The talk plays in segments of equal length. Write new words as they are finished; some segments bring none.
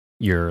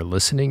You're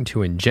listening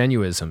to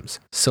Ingenuism's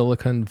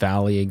Silicon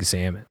Valley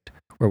Examined,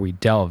 where we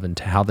delve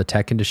into how the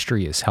tech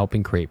industry is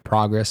helping create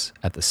progress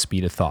at the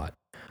speed of thought.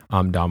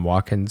 I'm Dom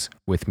Watkins.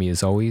 With me,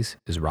 as always,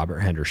 is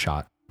Robert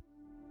Hendershot.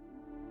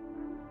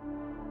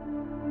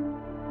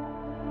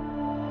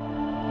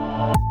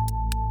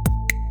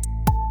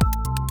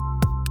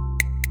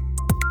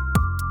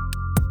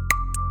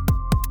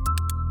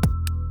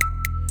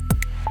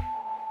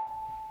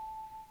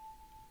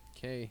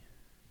 Okay,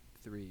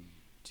 3,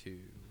 2,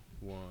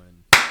 1.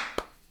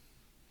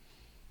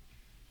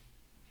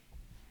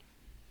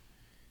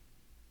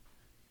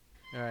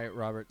 All right,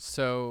 Robert.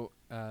 So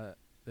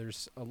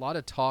there's a lot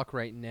of talk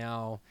right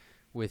now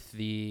with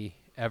the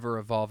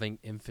ever-evolving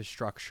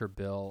infrastructure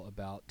bill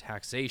about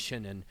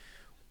taxation, and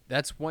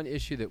that's one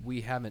issue that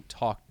we haven't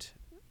talked,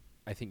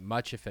 I think,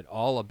 much, if at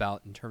all,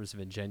 about in terms of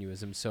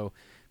Ingenuism. So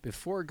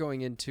before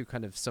going into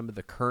kind of some of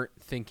the current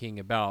thinking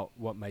about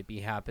what might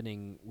be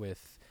happening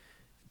with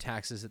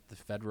taxes at the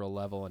federal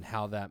level and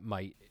how that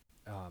might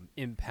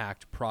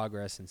impact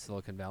progress in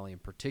Silicon Valley in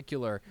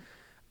particular,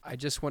 I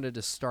just wanted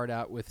to start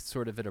out with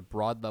sort of at a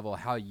broad level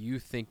how you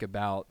think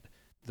about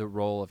the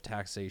role of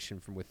taxation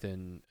from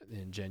within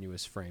the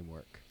Ingenuous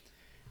framework.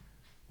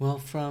 Well,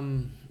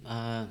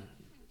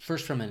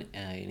 first from an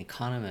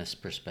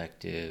economist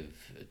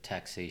perspective,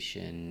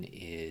 taxation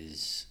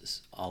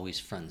is always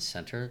front and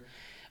center,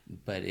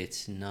 but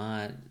it's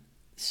not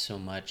so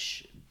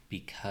much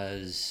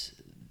because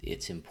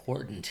it's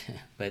important,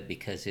 but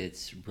because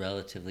it's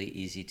relatively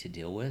easy to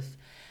deal with.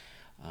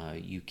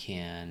 You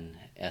can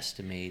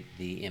estimate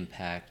the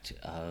impact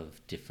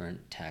of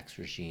different tax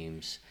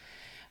regimes.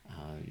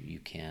 You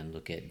can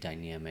look at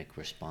dynamic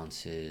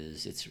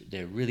responses.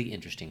 They're really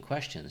interesting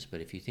questions, but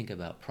if you think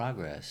about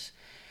progress,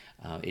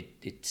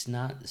 it's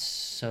not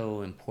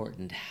so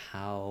important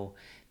how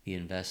the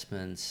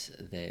investments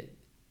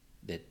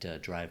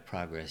that drive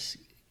progress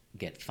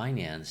get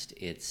financed.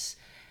 It's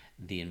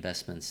the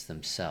investments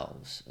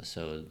themselves.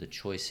 So the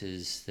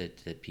choices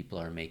that people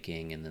are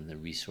making, and then the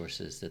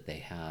resources that they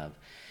have,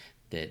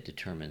 that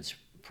determines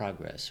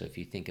progress. So if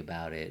you think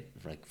about it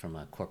like from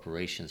a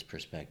corporation's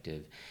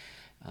perspective,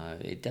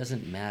 it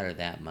doesn't matter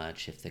that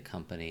much if the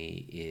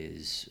company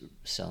is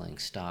selling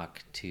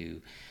stock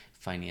to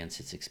finance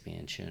its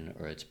expansion,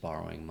 or it's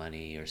borrowing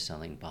money or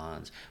selling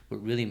bonds.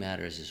 What really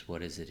matters is,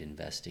 what is it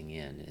investing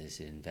in? Is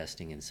it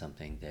investing in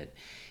something that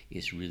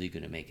is really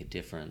going to make a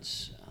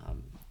difference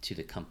to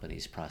the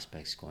company's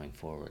prospects going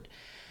forward?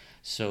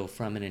 So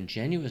from an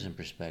Ingenuism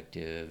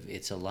perspective,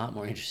 it's a lot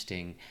more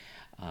interesting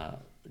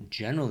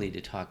generally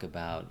to talk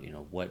about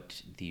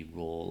what the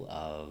role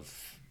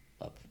of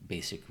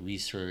basic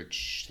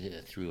research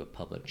through a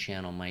public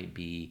channel might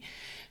be,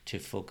 to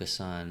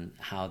focus on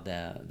how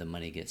the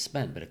money gets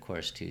spent. But of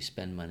course, to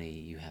spend money,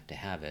 you have to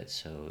have it.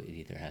 So it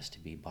either has to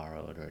be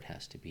borrowed or it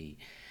has to be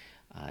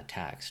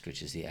taxed,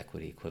 which is the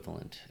equity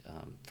equivalent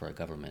for a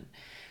government.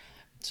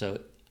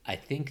 So I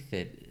think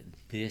that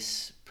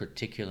this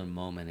particular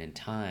moment in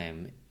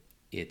time,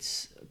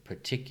 it's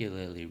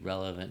particularly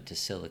relevant to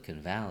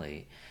Silicon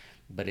Valley,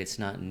 but it's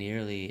not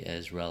nearly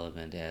as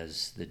relevant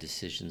as the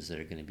decisions that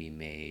are going to be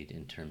made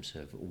in terms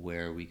of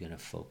where are we going to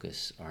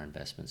focus our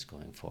investments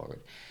going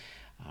forward.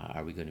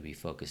 Are we going to be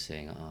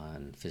focusing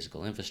on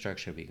physical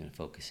infrastructure? Are we going to be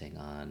focusing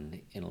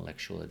on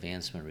intellectual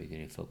advancement? Are we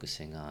going to be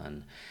focusing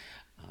on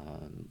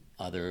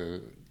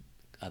other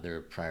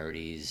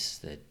priorities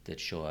that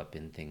show up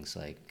in things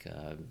like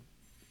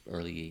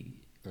early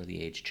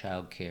age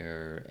child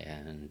care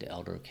and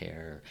elder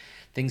care,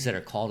 things that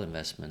are called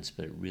investments,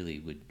 but it really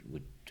would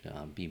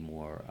be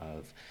more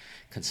of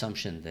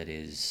consumption that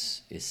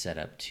is set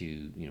up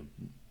to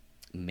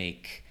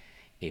make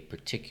a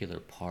particular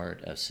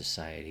part of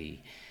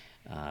society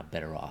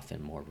better off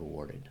and more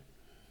rewarded.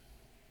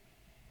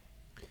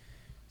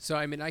 So,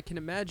 I mean, I can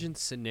imagine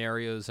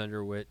scenarios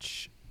under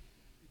which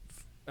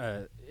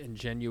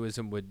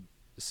Ingenuism would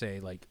say,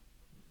 like,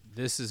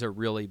 this is a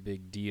really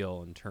big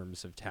deal in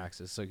terms of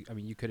taxes. So, I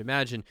mean, you could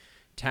imagine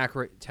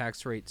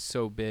tax rates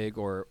so big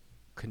or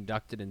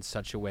conducted in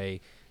such a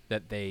way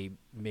that they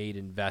made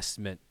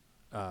investment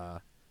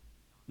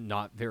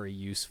not very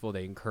useful.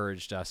 They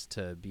encouraged us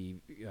to be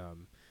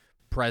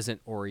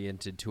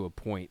present-oriented to a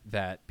point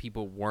that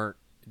people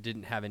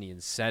didn't have any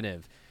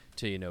incentive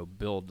to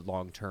build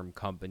long-term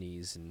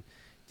companies and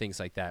things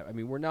like that. I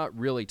mean, we're not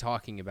really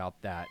talking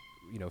about that,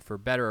 for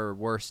better or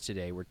worse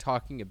today. We're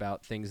talking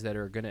about things that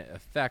are going to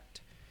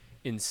affect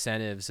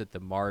incentives at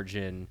the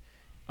margin,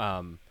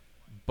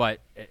 but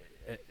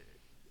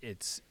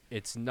it's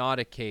not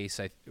a case,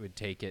 I would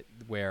take it,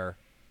 where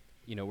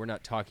we're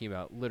not talking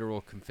about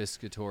literal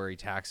confiscatory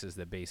taxes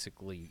that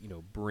basically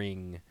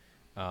bring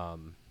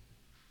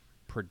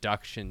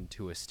production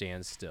to a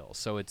standstill.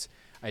 So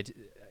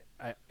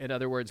in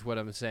other words, what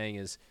I'm saying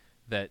is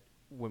that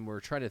when we're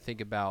trying to think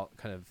about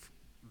kind of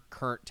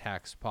current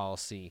tax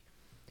policy,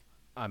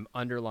 I'm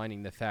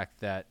underlining the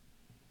fact that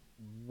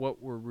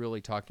what we're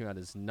really talking about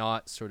is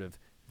not sort of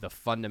the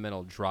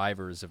fundamental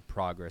drivers of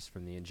progress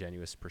from the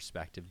ingenuous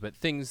perspective, but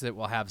things that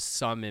will have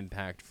some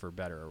impact for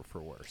better or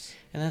for worse.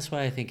 And that's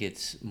why I think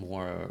it's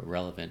more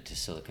relevant to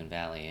Silicon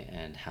Valley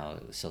and how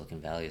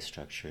Silicon Valley is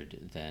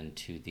structured than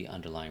to the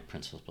underlying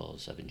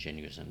principles of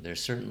ingenuism.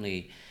 There's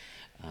certainly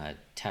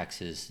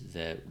taxes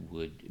that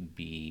would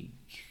be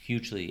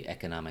hugely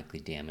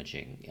economically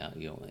damaging,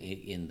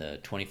 in the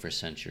 21st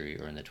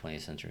century or in the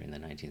 20th century, in the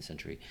 19th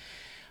century.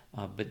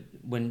 But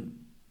when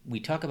we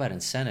talk about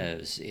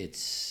incentives,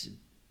 it's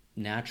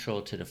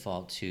natural to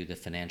default to the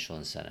financial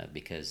incentive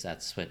because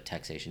that's what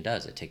taxation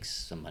does. It takes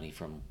some money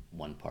from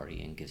one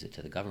party and gives it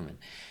to the government.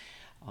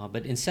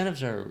 But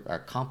incentives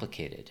are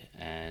complicated,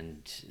 and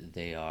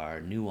they are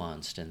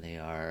nuanced, and they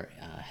are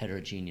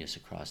heterogeneous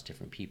across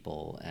different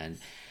people. And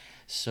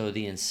so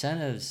the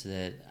incentives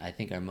that I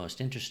think are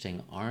most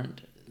interesting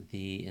aren't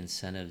the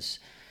incentives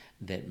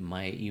that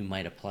you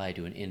might apply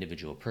to an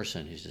individual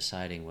person who's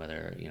deciding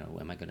whether,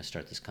 am I going to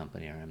start this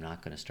company or I'm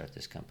not going to start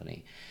this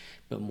company,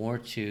 but more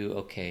to,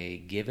 okay,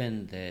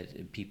 given that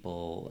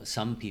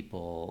some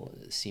people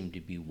seem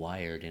to be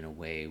wired in a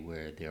way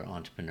where they're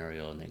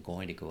entrepreneurial and they're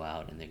going to go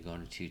out and they're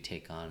going to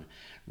take on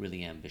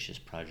really ambitious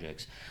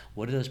projects,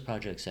 what do those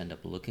projects end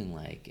up looking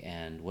like,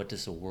 and what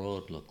does the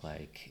world look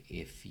like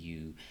if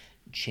you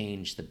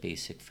change the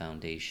basic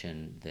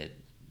foundation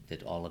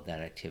that all of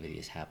that activity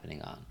is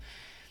happening on?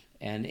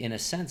 And in a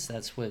sense,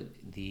 that's what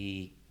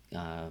the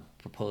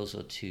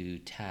proposal to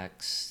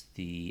tax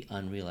the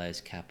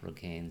unrealized capital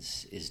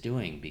gains is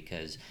doing,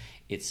 because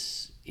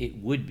it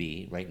would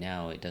be, right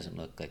now, it doesn't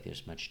look like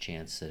there's much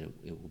chance that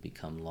it will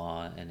become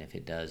law, and if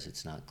it does,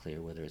 it's not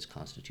clear whether it's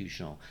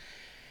constitutional.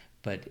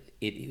 But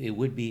it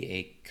would be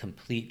a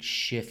complete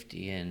shift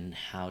in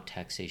how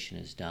taxation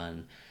is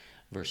done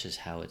versus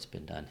how it's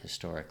been done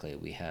historically.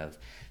 We have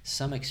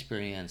some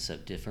experience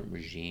of different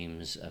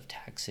regimes of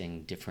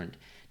taxing different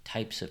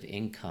types of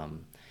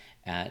income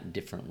at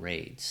different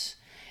rates.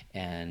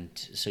 And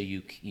so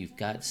you've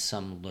got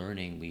some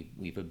learning.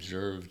 We've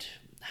observed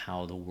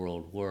how the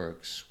world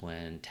works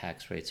when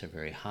tax rates are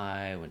very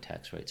high, when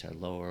tax rates are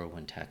lower,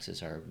 when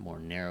taxes are more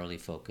narrowly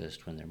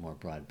focused, when they're more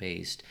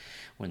broad-based,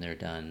 when they're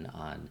done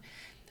on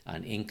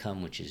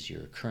income, which is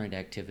your current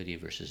activity,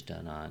 versus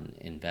done on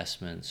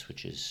investments,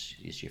 which is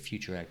your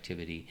future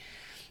activity.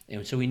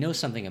 And so we know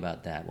something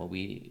about that. What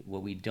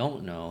we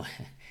don't know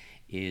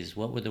is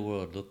what would the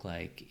world look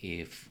like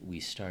if we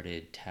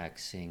started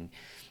taxing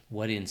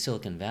what in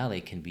Silicon Valley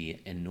can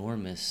be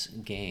enormous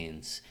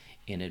gains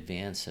in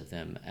advance of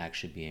them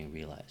actually being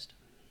realized.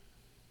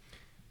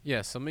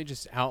 Yeah, so let me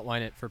just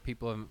outline it for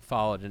people who haven't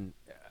followed. And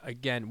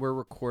again, we're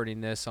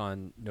recording this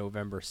on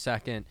November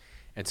 2nd,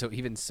 and so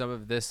even some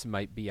of this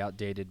might be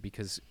outdated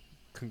because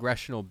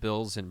congressional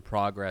bills in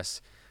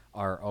progress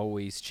are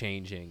always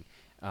changing,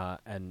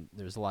 and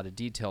there's a lot of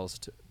details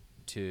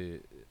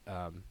to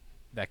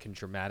that can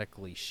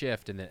dramatically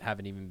shift and that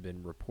haven't even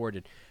been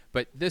reported.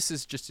 But this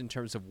is just in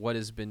terms of what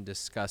has been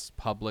discussed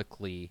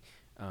publicly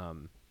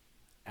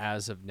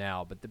as of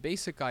now. But the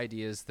basic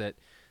idea is that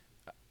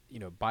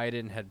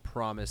Biden had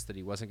promised that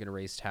he wasn't going to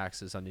raise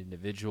taxes on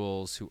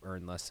individuals who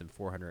earn less than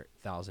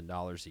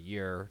 $400,000 a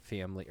year,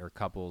 family or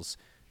couples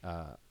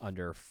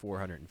under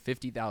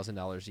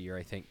 $450,000 a year,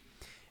 I think.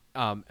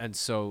 And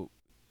so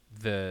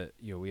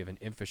we have an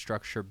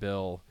infrastructure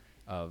bill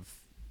of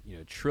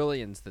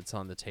trillions that's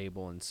on the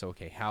table, and so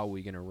how are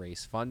we going to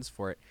raise funds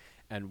for it?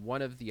 And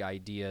one of the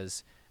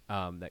ideas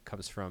that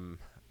comes from,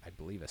 I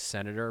believe, a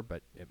senator,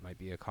 but it might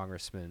be a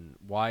Congressman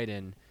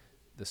Wyden,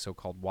 the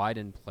so-called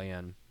Wyden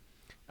plan,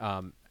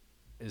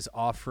 is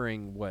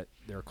offering what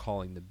they're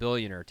calling the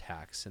billionaire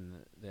tax.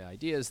 And the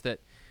idea is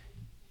that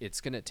it's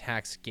going to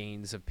tax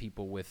gains of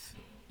people with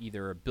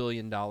either $1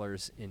 billion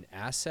in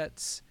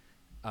assets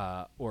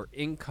or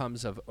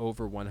incomes of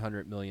over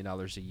 $100 million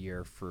a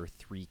year for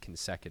 3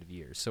 consecutive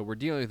years. So we're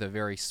dealing with a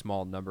very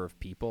small number of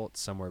people. It's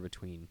somewhere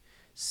between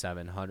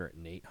 700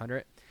 and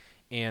 800.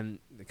 And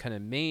the kind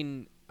of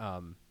main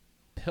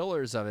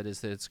pillars of it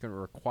is that it's going to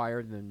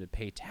require them to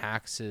pay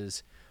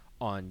taxes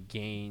on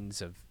gains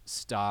of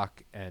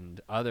stock and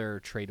other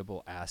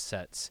tradable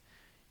assets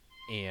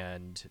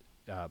and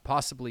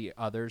possibly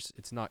others.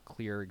 It's not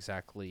clear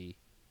exactly,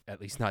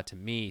 at least not to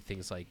me,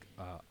 things like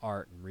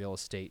art and real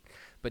estate.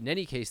 But in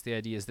any case, the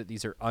idea is that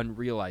these are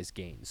unrealized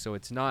gains. So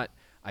it's not,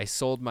 I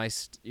sold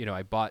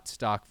I bought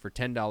stock for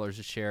 $10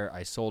 a share,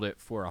 I sold it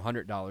for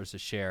 $100 a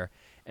share,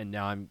 and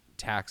now I'm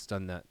taxed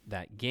on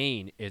that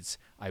gain. It's,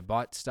 I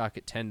bought stock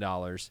at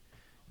 $10,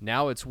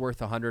 now it's worth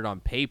 $100 on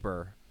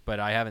paper, but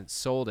I haven't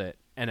sold it,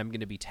 and I'm going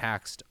to be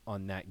taxed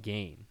on that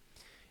gain.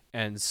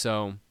 And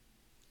so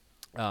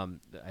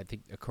I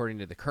think according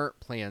to the current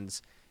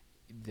plans,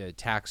 the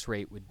tax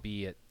rate would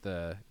be at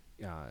the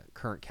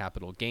current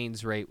capital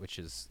gains rate, which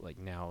is like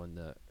now in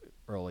the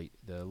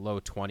low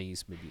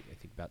 20s, maybe I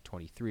think about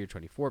 23 or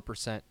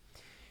 24%.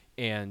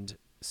 And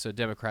so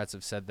Democrats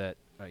have said that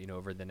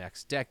over the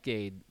next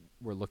decade,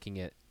 we're looking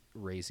at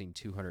raising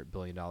 $200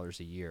 billion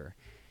a year.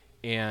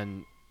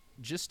 And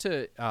just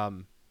to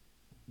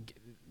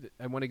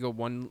I want to go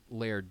one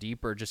layer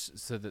deeper just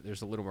so that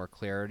there's a little more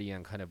clarity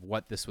on kind of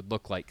what this would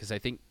look like, because I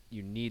think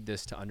you need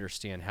this to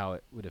understand how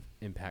it would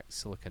impact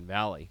Silicon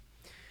Valley.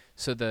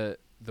 So the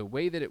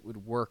way that it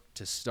would work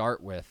to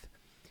start with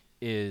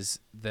is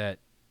that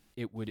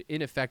it would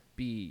in effect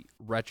be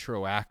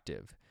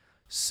retroactive.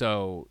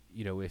 So,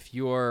 if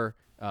you're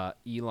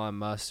Elon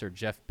Musk or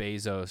Jeff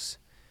Bezos,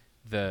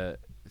 the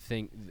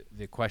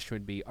question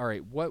would be, all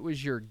right, what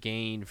was your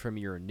gain from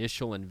your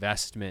initial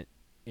investment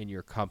in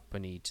your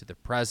company to the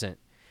present?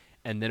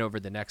 And then over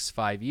the next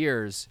 5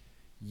 years,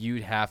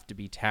 you'd have to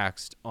be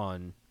taxed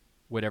on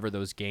whatever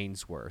those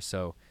gains were.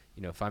 So,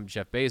 if I'm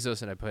Jeff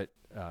Bezos and I put,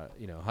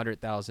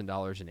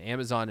 $100,000 in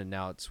Amazon and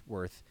now it's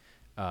worth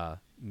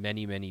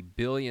many, many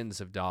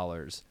billions of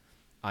dollars,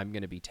 I'm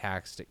going to be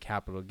taxed at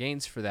capital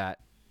gains for that.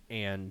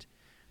 And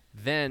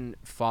then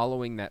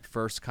following that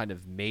first kind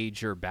of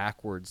major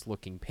backwards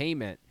looking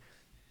payment,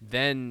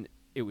 then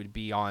it would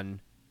be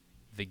on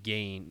the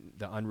gain,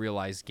 the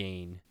unrealized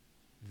gain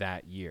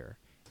that year.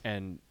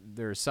 And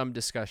there's some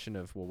discussion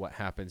of, well, what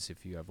happens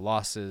if you have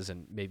losses,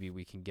 and maybe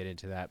we can get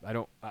into that. I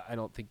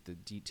don't think the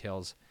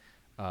details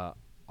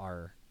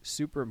are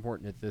super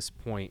important at this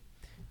point,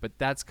 but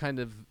that's kind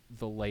of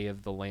the lay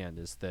of the land,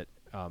 is that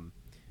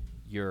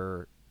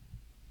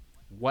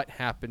what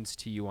happens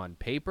to you on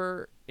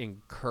paper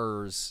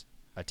incurs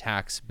a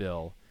tax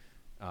bill,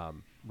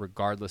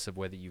 regardless of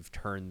whether you've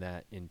turned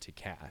that into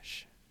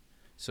cash.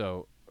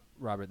 So,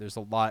 Robert, there's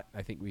a lot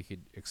I think we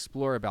could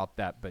explore about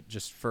that, but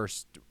just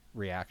first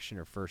reaction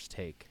or first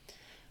take.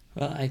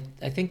 Well,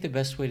 I think the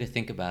best way to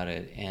think about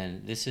it,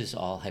 and this is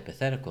all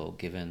hypothetical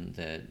given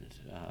that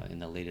in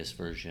the latest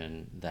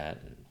version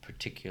that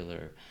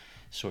particular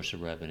source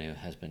of revenue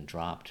has been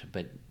dropped,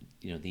 but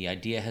the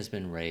idea has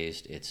been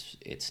raised.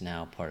 It's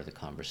now part of the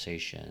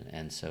conversation,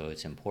 and so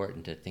it's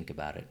important to think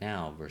about it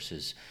now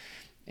versus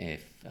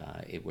if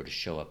it were to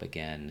show up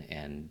again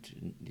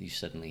and you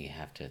suddenly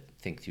have to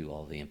think through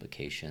all the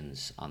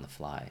implications on the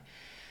fly.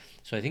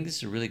 So I think this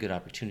is a really good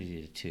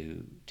opportunity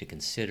to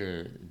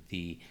consider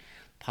the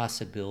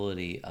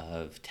possibility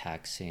of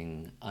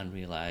taxing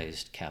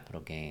unrealized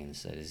capital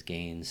gains, that is,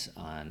 gains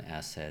on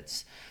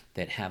assets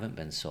that haven't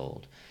been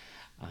sold.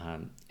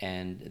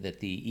 And that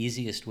the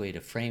easiest way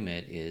to frame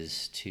it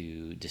is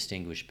to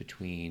distinguish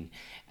between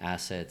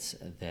assets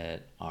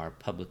that are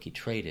publicly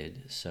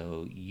traded,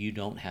 so you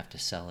don't have to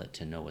sell it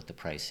to know what the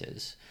price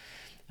is.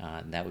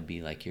 That would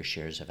be like your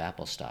shares of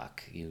Apple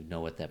stock. You know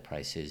what that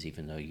price is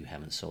even though you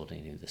haven't sold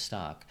any of the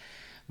stock.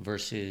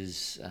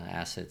 Versus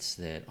assets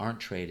that aren't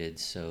traded,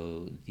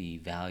 so the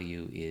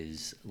value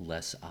is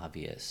less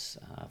obvious.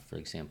 For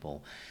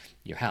example,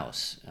 your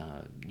house.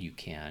 You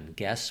can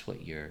guess what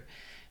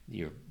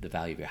the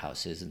value of your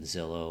house is, and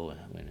Zillow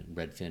and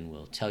Redfin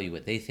will tell you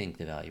what they think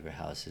the value of your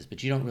house is,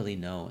 but you don't really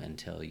know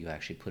until you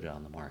actually put it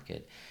on the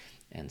market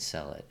and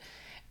sell it.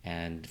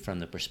 And from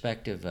the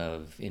perspective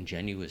of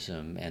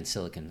ingenuism and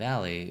Silicon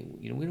Valley,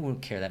 we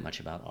don't care that much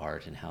about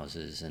art and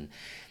houses, and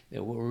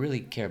what we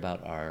really care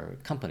about are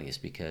companies,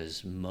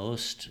 because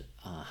most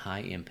high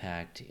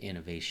impact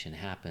innovation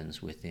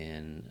happens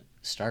within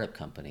startup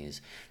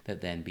companies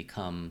that then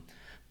become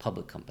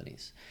public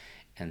companies.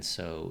 And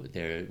so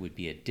there would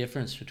be a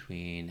difference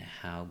between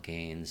how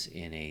gains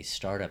in a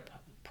startup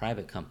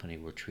private company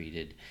were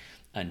treated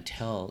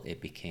until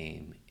it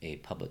became a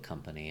public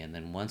company. And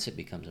then once it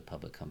becomes a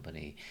public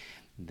company,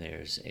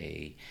 there's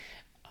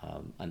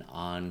an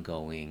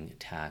ongoing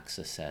tax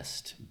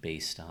assessed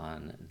based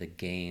on the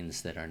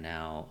gains that are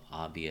now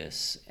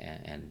obvious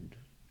and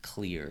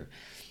clear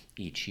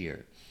each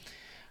year.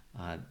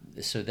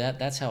 So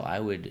that's how I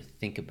would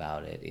think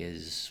about it,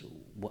 is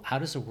how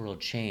does the world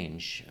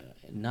change?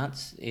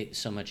 Not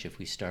so much if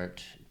we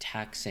start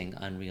taxing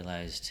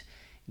unrealized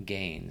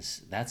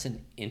gains. That's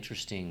an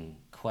interesting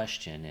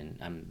question,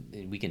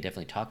 and we can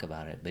definitely talk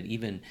about it, but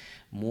even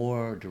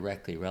more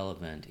directly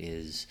relevant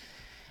is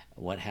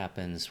what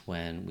happens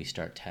when we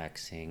start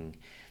taxing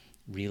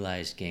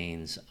realized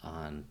gains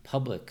on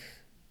public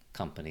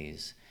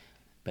companies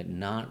but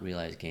not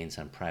realized gains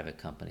on private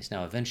companies.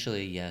 Now,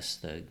 eventually, yes,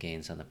 the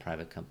gains on the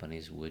private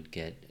companies would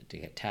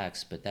get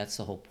taxed, but that's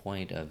the whole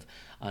point of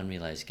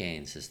unrealized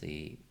gains, is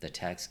the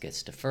tax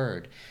gets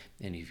deferred,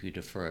 and if you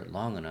defer it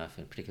long enough,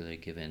 and particularly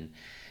given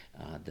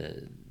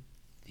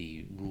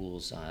the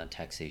rules on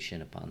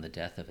taxation upon the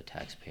death of a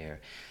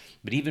taxpayer,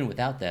 but even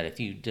without that,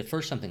 if you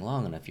defer something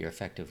long enough, you're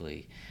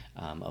effectively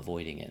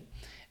avoiding it.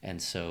 And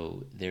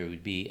so there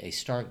would be a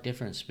stark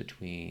difference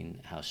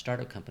between how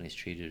startup companies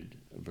treated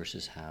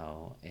versus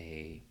how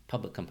a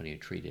public company are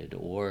treated,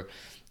 or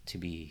to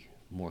be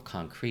more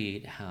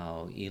concrete,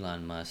 how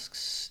Elon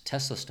Musk's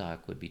Tesla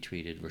stock would be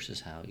treated versus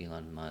how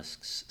Elon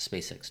Musk's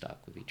SpaceX stock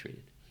would be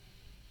treated.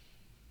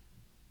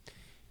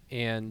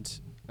 And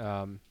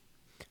I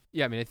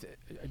mean,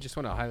 I just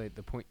want to highlight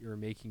the point you were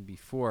making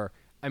before.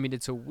 I mean,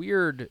 it's a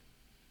weird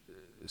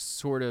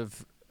sort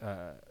of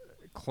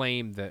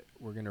claim that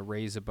we're going to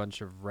raise a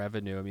bunch of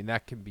revenue. I mean,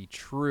 that can be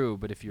true,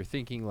 but if you're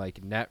thinking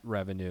like net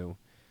revenue,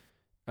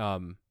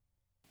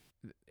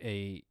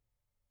 a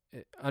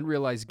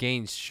unrealized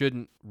gains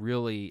shouldn't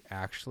really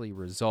actually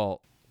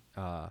result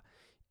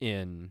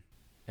in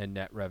a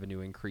net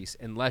revenue increase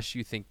unless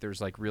you think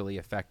there's like really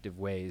effective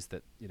ways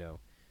that,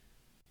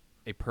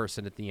 a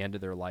person at the end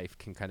of their life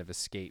can kind of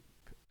escape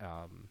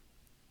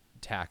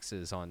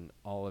taxes on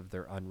all of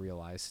their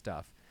unrealized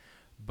stuff.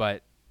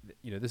 But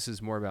this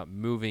is more about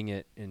moving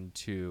it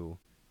into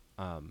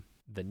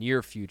the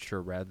near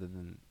future rather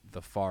than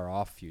the far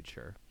off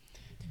future.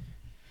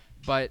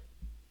 But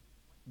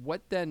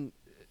what then?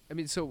 I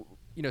mean, so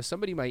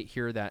somebody might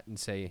hear that and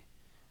say,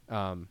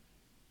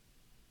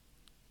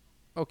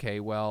 okay,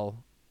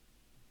 well,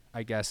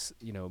 I guess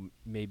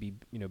maybe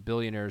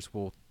billionaires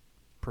will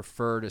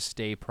prefer to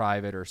stay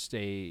private or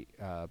stay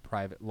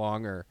private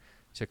longer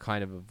to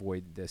kind of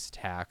avoid this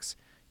tax.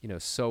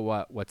 So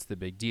what? What's the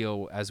big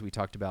deal? As we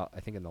talked about, I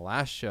think in the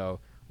last show,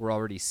 we're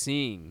already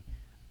seeing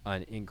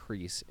an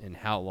increase in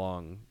how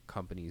long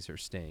companies are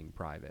staying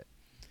private.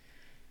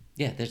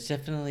 Yeah, there's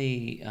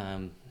definitely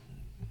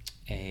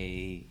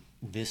a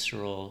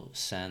visceral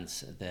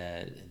sense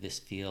that this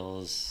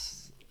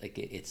feels like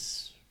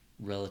it's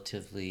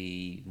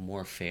relatively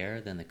more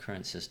fair than the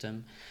current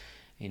system.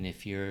 And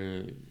if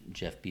you're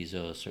Jeff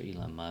Bezos or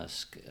Elon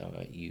Musk,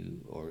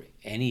 or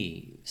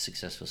any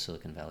successful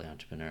Silicon Valley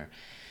entrepreneur,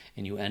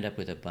 and you end up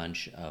with a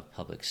bunch of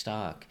public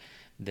stock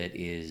that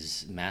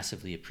is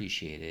massively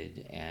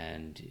appreciated,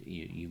 and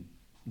you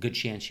good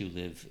chance you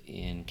live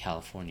in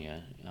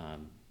California,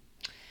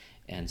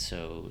 and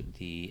so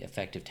the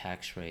effective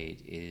tax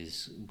rate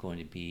is going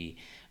to be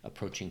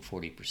approaching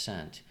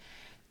 40%.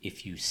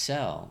 If you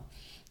sell,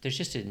 there's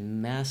just a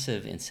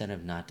massive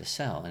incentive not to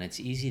sell, and it's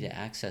easy to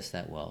access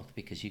that wealth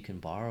because you can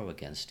borrow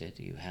against it.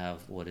 You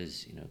have what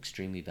is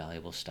extremely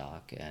valuable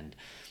stock, and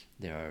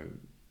there are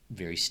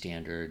very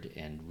standard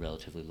and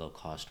relatively low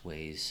cost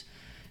ways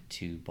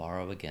to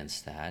borrow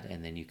against that,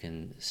 and then you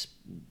can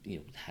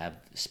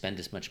spend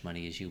as much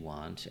money as you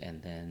want,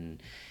 and then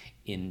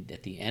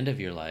at the end of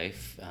your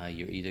life,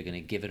 you're either going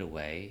to give it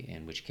away,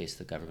 in which case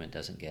the government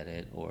doesn't get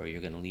it, or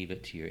you're going to leave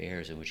it to your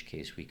heirs, in which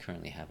case we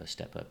currently have a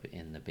step up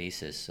in the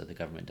basis, so the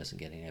government doesn't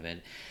get any of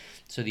it.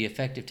 So the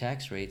effective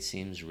tax rate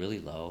seems really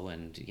low,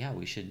 and yeah,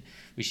 we should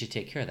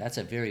take care of that. That's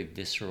a very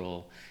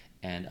visceral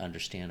and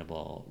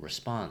understandable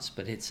response,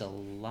 but it's a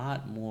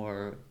lot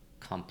more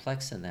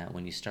complex than that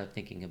when you start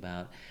thinking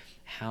about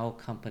how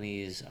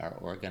companies are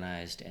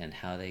organized and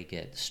how they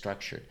get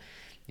structured.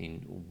 I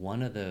mean,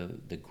 one of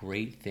the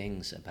great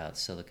things about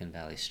Silicon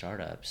Valley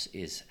startups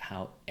is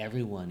how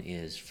everyone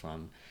is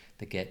from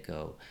the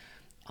get-go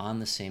on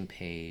the same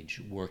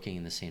page, working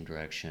in the same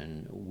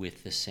direction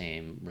with the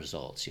same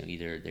results.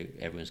 Either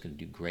everyone's going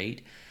to do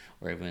great,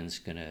 or everyone's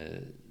going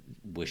to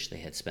wish they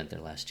had spent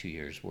their last 2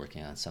 years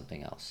working on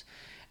something else.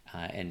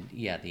 And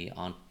yeah,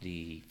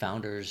 the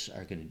founders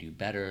are going to do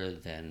better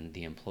than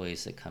the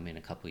employees that come in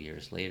a couple of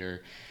years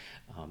later,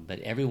 but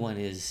everyone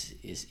is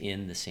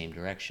in the same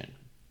direction.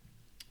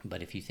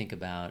 But if you think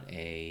about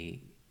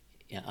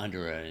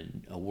under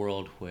a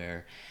world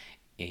where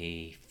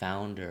a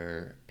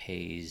founder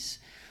pays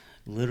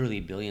literally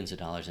billions of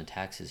dollars in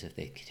taxes if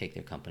they take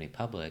their company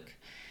public,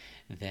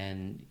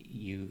 then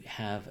you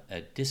have a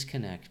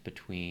disconnect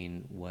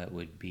between what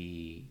would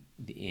be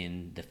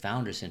in the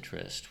founder's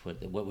interest,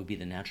 what would be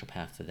the natural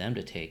path for them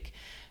to take.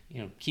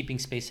 Keeping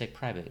SpaceX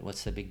private,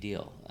 what's the big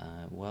deal?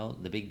 Well,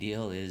 the big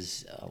deal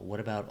is what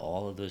about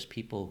all of those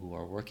people who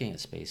are working at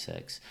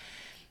SpaceX,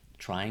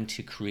 trying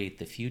to create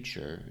the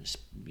future,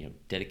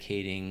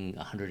 dedicating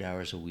 100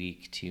 hours a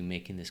week to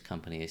making this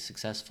company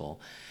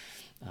successful.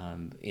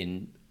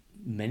 In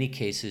many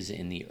cases,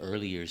 in the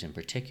early years in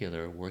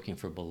particular, working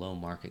for below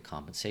market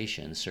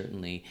compensation.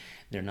 Certainly,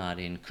 they're not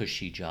in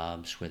cushy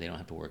jobs where they don't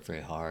have to work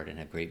very hard and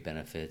have great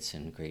benefits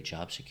and great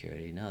job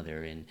security. No,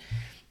 they're in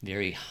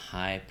very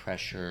high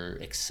pressure,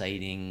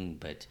 exciting,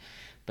 but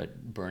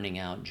burning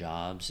out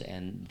jobs.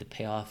 And the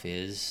payoff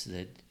is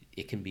that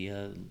it can be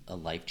a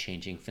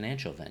life-changing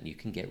financial event. You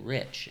can get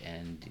rich,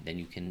 and then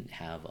you can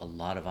have a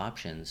lot of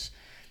options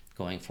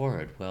going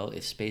forward. Well,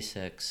 if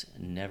SpaceX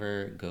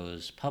never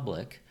goes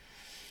public,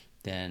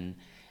 then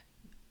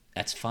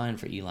that's fine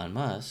for Elon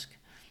Musk,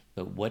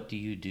 but what do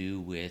you do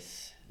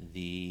with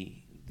the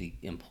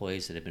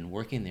employees that have been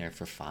working there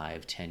for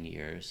 5-10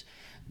 years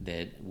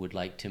that would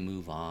like to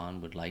move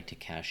on, would like to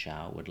cash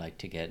out, would like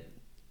to get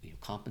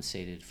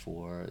compensated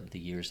for the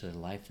years of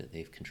their life that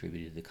they've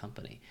contributed to the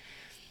company?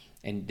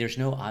 And there's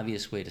no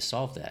obvious way to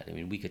solve that. I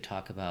mean, we could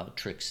talk about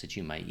tricks that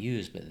you might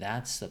use, but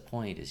that's the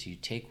point, is you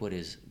take what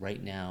is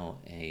right now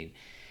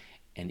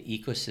an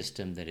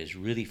ecosystem that is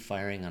really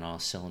firing on all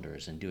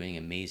cylinders and doing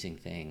amazing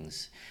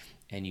things,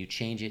 and you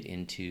change it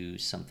into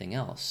something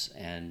else.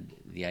 And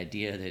the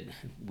idea that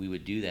we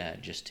would do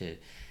that just to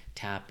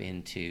tap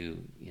into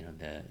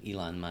the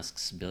Elon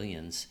Musk's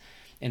billions,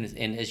 and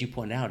as you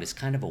pointed out, it's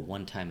kind of a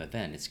one-time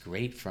event. It's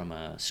great from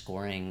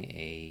scoring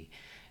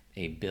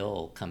a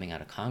bill coming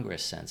out of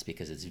Congress sense,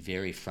 because it's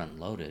very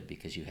front-loaded,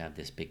 because you have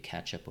this big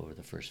catch-up over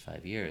the first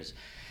 5 years.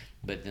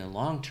 But in the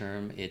long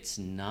term, it's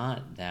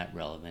not that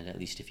relevant, at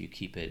least if you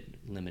keep it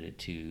limited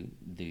to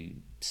the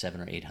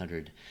 700 or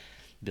 800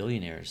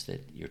 billionaires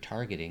that you're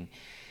targeting.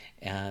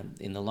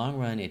 In the long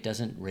run, it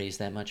doesn't raise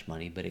that much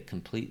money, but it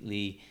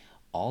completely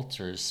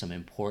alters some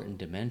important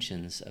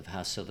dimensions of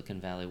how Silicon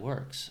Valley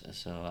works.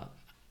 So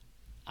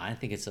I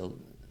think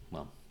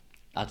well,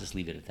 I'll just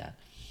leave it at that.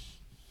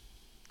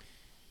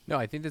 No,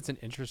 I think that's an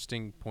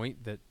interesting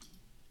point that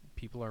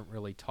people aren't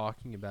really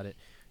talking about it.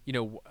 You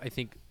know, I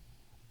think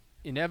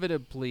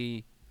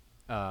inevitably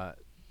uh,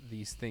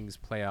 these things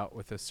play out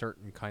with a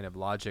certain kind of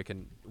logic,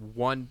 and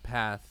one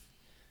path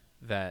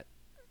that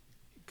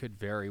could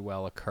very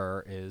well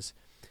occur is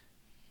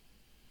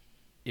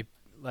if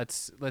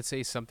let's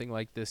say something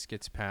like this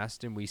gets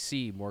passed and we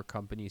see more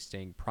companies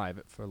staying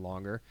private for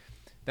longer,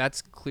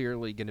 that's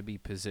clearly going to be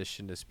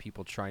positioned as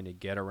people trying to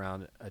get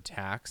around a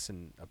tax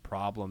and a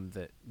problem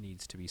that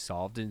needs to be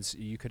solved. And so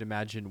you could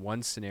imagine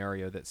one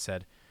scenario that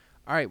said,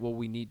 all right, well,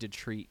 we need to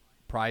treat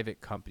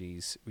private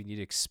companies, we need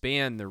to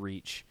expand the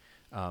reach,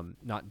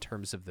 not in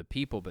terms of the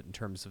people, but in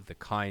terms of the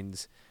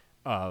kinds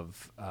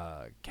of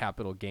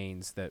capital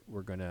gains that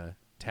we're going to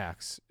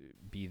tax,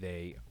 be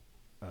they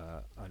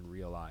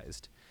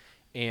unrealized.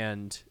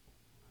 And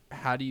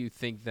how do you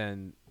think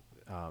then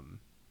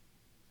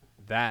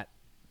that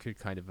could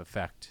kind of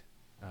affect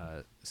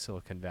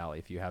Silicon Valley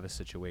if you have a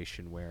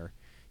situation where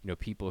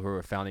people who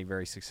are founding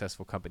very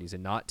successful companies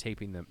and not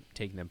taking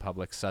them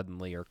public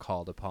suddenly are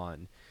called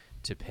upon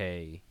to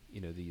pay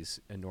these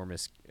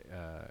enormous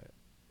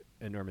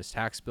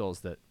tax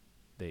bills that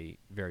they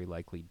very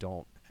likely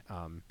don't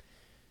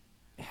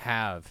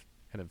have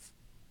kind of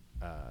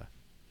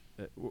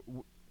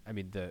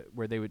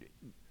where they would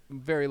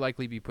very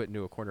likely be put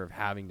into a corner of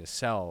having to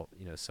sell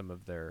some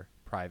of their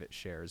private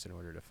shares in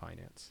order to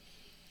finance.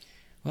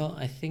 Well,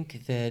 I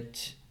think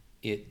that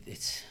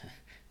it's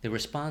the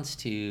response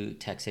to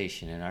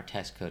taxation, and our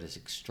tax code is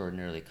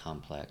extraordinarily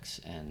complex,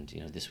 and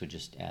this would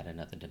just add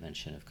another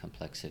dimension of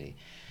complexity.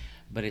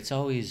 But it's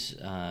always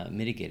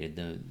mitigated.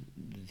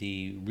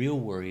 The real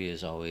worry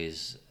is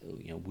always,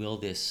 will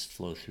this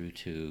flow through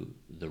to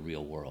the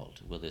real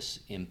world? Will this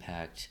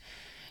impact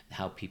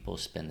how people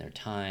spend their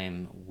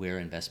time, where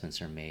investments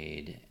are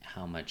made,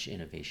 how much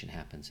innovation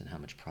happens, and how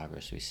much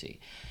progress we see?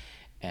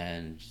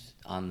 And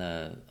on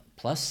the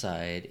plus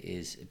side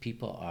is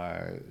people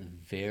are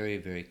very,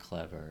 very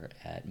clever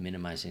at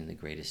minimizing the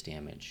greatest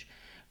damage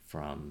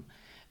from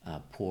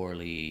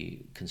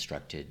poorly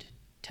constructed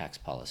tax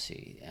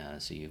policy.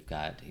 So you've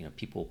got,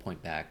 people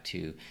point back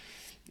to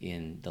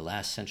in the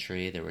last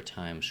century, there were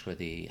times where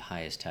the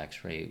highest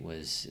tax rate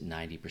was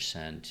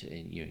 90%,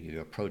 and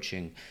you're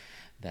approaching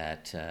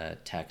that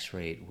tax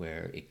rate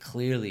where it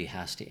clearly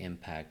has to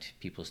impact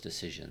people's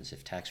decisions.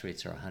 If tax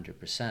rates are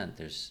 100%,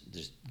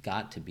 there's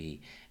got to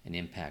be an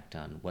impact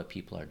on what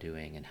people are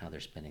doing and how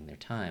they're spending their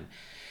time.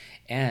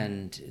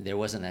 And there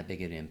wasn't that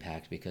big an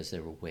impact because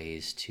there were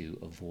ways to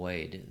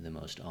avoid the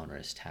most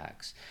onerous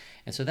tax.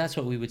 And so that's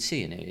what we would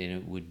see. And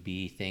it would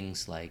be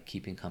things like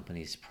keeping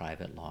companies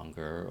private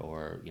longer,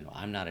 or,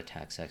 I'm not a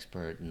tax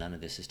expert, none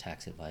of this is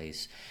tax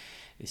advice.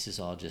 This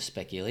is all just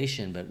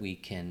speculation, but we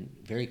can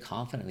very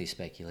confidently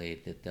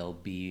speculate that there'll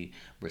be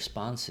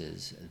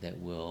responses that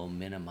will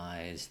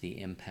minimize the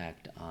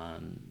impact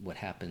on what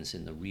happens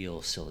in the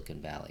real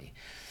Silicon Valley.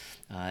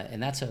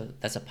 And that's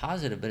a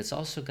positive, but it's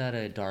also got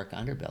a dark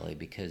underbelly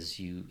because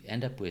you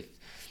end up with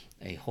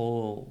a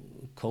whole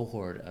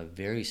cohort of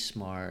very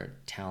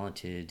smart,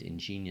 talented,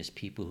 ingenious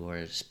people who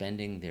are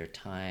spending their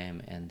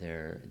time and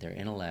their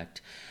intellect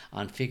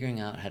on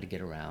figuring out how to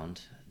get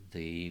around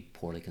the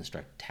poorly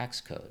constructed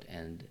tax code,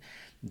 and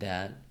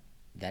that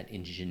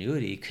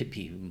ingenuity could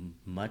be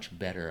much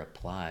better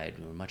applied,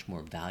 or much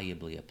more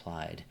valuably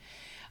applied,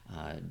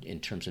 in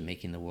terms of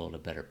making the world a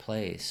better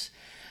place,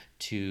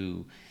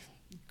 to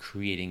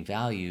creating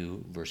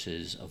value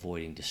versus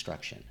avoiding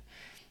destruction.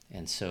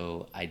 And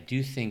so I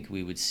do think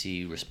we would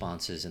see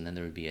responses, and then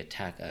there would be a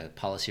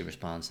policy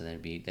response, and then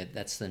there'd be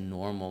that's the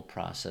normal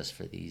process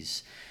for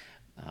these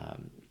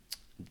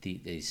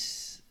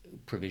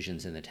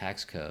provisions in the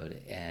tax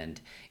code. And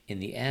in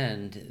the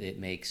end, it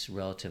makes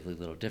relatively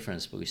little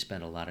difference, but we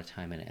spend a lot of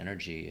time and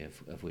energy,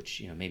 of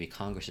which maybe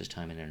Congress's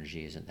time and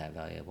energy isn't that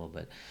valuable,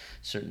 but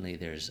certainly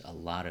there's a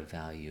lot of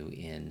value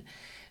in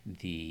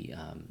the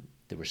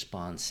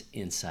response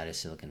inside of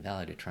Silicon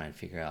Valley to try and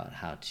figure out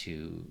how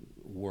to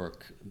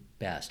work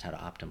best, how to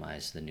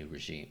optimize the new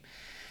regime.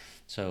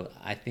 So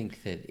I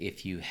think that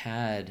if you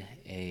had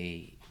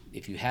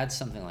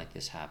something like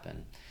this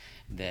happen,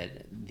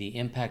 that the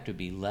impact would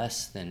be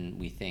less than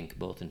we think,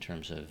 both in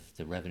terms of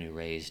the revenue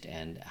raised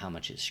and how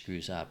much it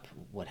screws up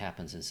what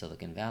happens in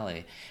Silicon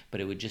Valley,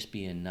 but it would just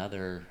be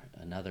another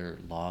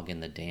log in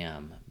the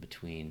dam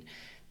between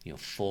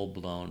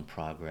full-blown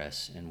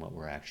progress and what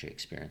we're actually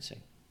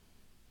experiencing.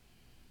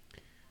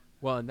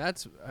 Well, and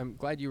I'm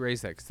glad you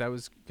raised that, because that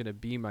was going to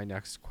be my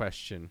next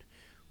question,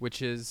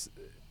 which is,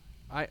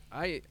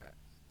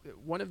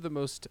 one of the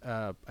most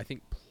I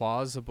think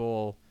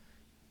plausible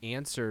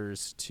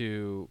answers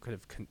to kind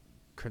of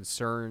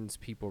concerns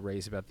people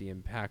raise about the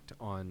impact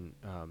on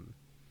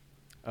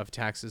of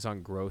taxes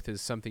on growth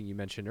is something you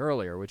mentioned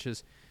earlier, which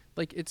is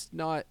like it's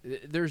not.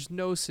 There's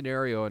no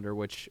scenario under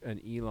which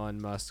an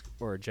Elon Musk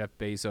or a Jeff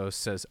Bezos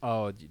says,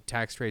 "Oh,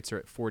 tax rates are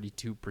at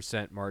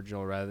 42%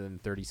 marginal rather than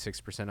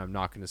 36%. I'm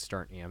not going to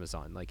start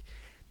Amazon." Like,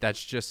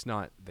 that's just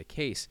not the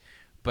case.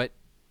 But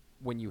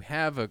when you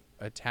have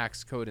a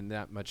tax code and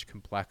that much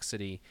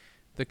complexity,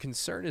 the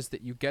concern is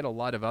that you get a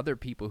lot of other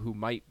people who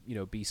might,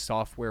 be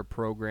software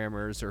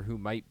programmers or who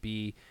might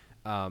be,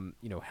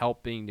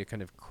 helping to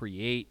kind of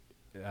create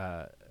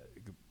uh,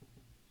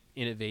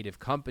 innovative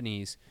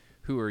companies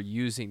who are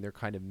using their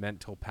kind of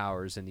mental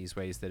powers in these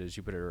ways that, as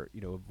you put it, are,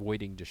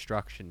 avoiding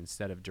destruction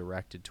instead of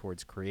directed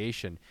towards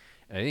creation.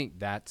 And I think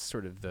that's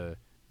sort of the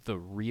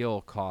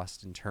real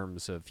cost in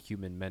terms of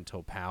human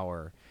mental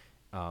power,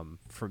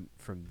 from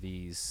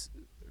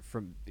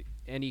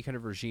any kind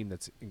of regime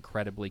that's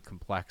incredibly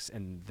complex,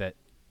 and that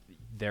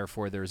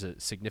therefore there's a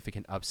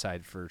significant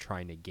upside for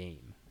trying to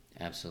game.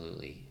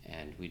 Absolutely,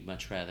 and we'd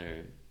much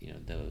rather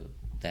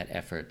that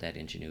effort, that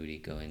ingenuity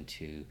go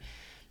into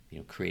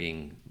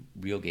creating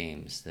real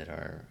games that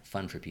are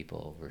fun for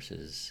people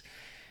versus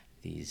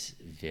these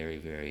very,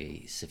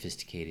 very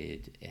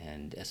sophisticated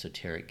and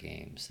esoteric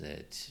games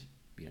that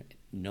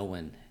no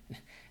one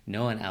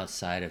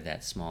outside of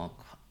that small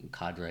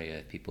cadre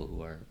of people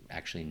who are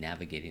actually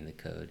navigating the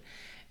code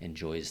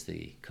enjoys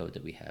the code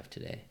that we have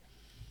today.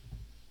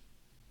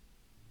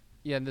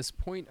 Yeah, and this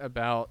point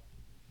about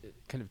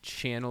kind of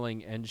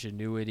channeling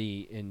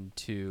ingenuity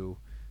into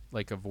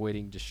like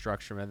avoiding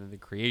destruction rather than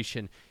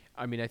creation,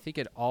 I mean, I think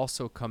it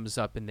also comes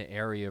up in the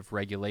area of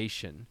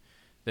regulation.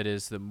 That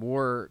is, the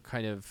more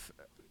kind of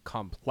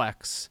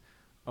complex,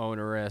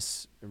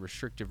 onerous, and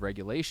restrictive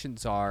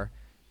regulations are,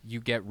 you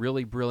get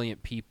really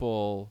brilliant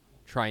people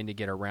trying to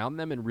get around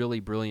them and really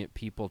brilliant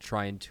people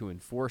trying to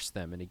enforce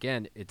them. And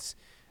again, it's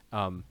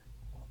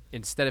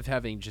instead of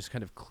having just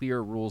kind of clear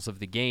rules of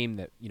the game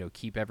that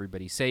keep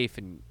everybody safe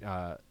and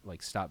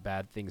like stop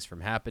bad things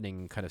from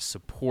happening and kind of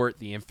support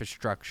the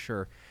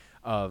infrastructure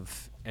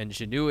of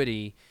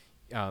ingenuity,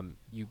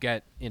 you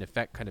get in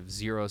effect kind of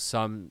zero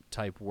sum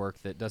type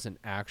work that doesn't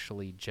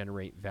actually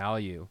generate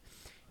value.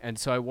 And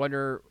so I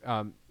wonder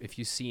if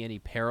you see any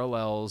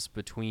parallels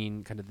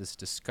between kind of this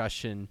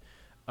discussion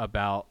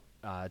about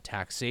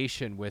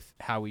taxation with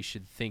how we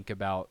should think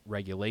about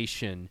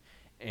regulation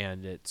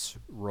and its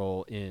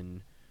role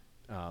in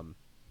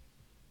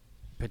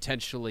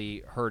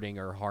potentially hurting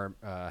or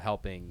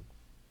helping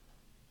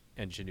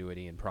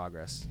ingenuity and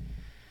progress.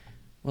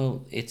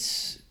 Well,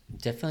 it's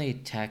definitely,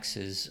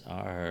 taxes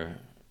are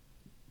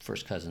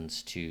first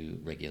cousins to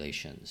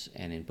regulations,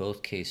 and in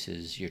both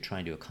cases you're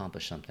trying to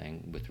accomplish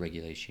something. With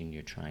regulation,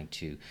 you're trying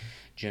to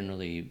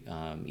generally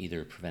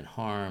either prevent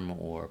harm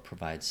or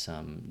provide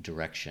some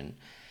direction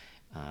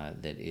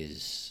that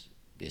is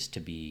to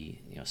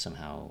be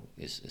somehow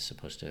is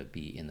supposed to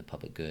be in the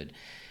public good.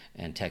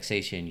 And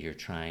taxation, you're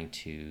trying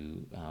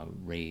to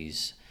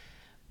raise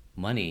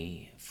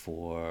money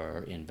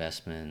for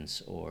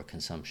investments or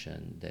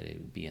consumption that it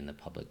would be in the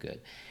public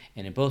good.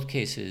 And in both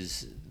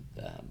cases,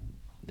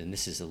 then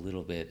this is a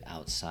little bit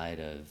outside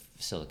of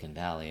Silicon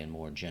Valley and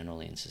more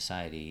generally in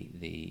society,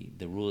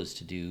 the rule is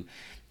to do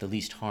the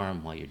least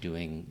harm while you're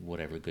doing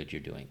whatever good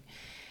you're doing.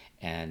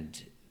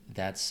 And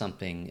that's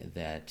something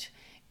that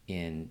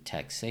in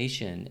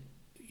taxation,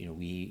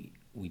 we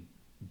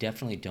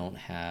definitely don't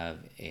have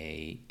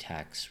a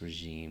tax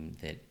regime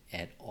that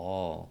at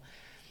all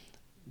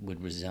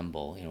would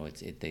resemble,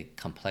 the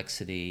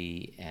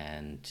complexity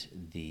and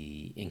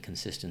the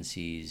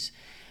inconsistencies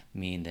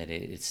mean that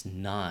it's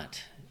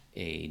not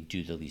a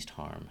do the least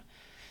harm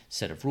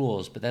set of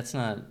rules. But that's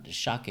not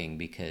shocking,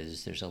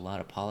 because there's a lot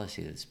of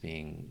policy that's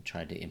being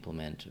tried to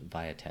implement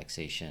via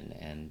taxation,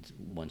 and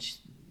once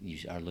you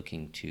are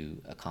looking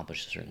to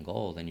accomplish a certain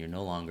goal, then you're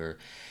no longer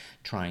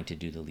trying to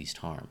do the least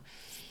harm.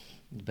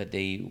 But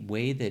the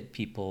way that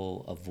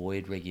people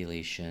avoid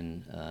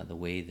regulation, the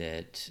way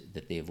that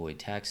they avoid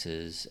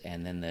taxes,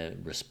 and then the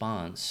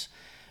response,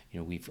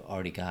 we've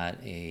already got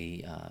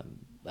a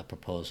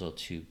proposal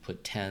to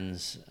put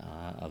tens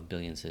of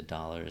billions of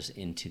dollars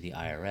into the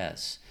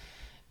IRS,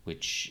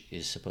 which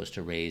is supposed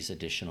to raise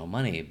additional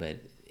money, but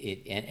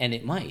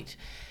it might,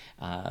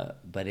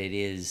 but it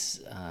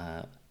is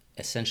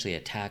essentially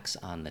a tax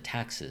on the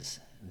taxes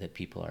that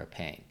people are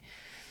paying.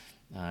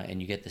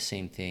 And you get the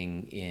same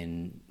thing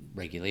in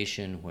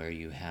regulation, where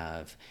you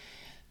have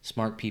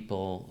smart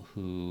people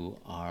who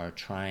are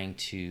trying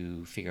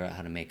to figure out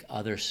how to make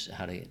others,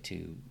 how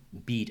to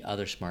beat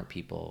other smart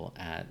people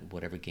at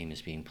whatever game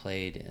is being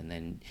played. And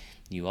then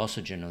you also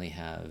generally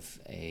have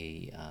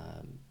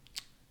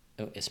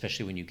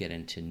especially when you get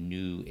into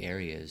new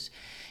areas,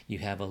 you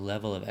have a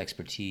level of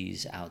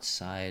expertise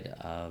outside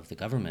of the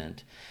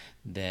government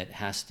that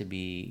has to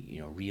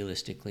be,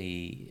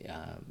 realistically,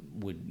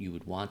 you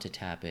would want to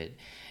tap it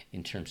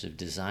in terms of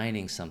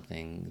designing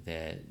something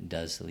that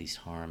does the least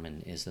harm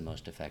and is the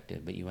most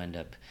effective. But you end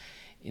up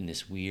in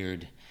this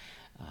weird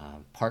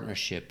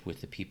partnership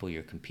with the people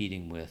you're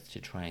competing with to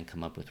try and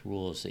come up with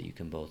rules that you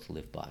can both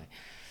live by.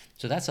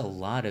 So that's a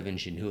lot of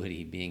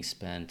ingenuity being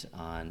spent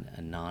on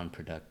a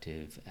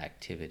non-productive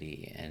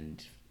activity.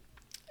 And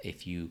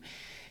if you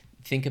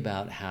think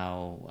about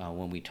how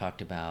when we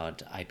talked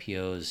about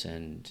IPOs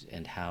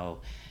and how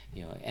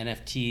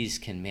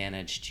NFTs can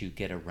manage to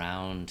get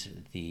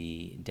around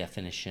the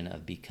definition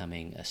of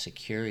becoming a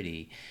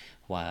security,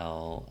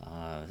 while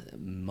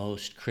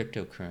most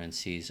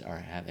cryptocurrencies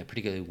are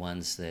particularly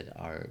ones that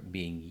are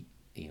being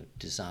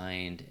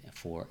designed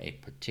for a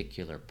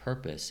particular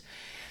purpose,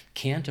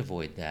 can't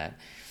avoid that.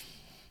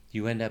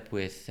 You end up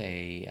with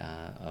a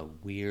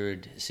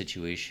weird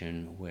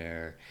situation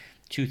where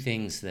two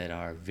things that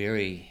are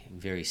very,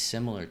 very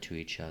similar to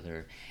each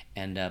other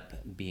end up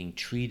being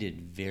treated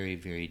very,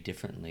 very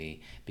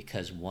differently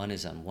because one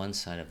is on one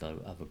side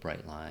of a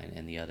bright line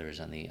and the other is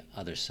on the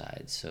other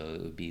side. So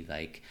it would be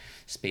like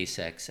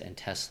SpaceX and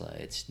Tesla.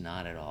 It's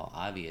not at all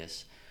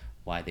obvious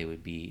why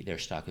their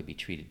stock would be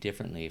treated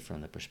differently from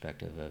the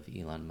perspective of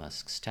Elon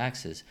Musk's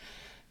taxes,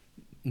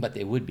 but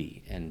they would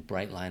be. And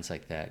bright lines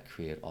like that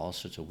create all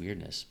sorts of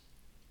weirdness.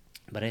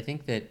 But I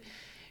think that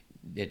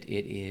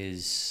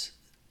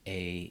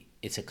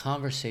it's a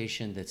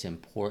conversation that's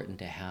important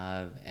to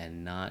have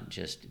and not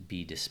just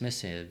be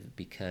dismissive,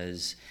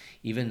 because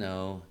even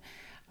though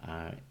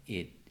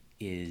it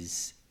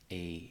is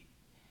a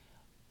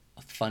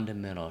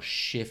fundamental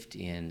shift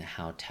in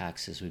how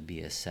taxes would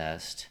be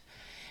assessed,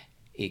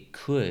 it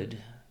could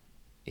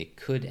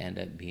end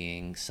up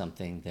being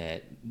something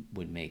that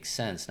would make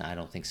sense. Now, I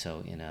don't think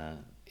so in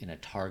a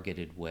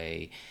targeted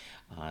way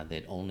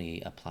that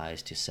only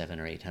applies to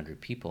 700 or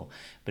 800 people,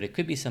 but it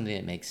could be something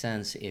that makes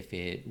sense if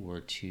it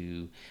were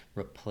to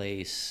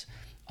replace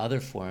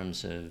other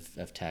forms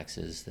of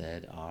taxes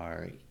that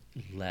are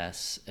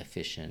less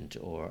efficient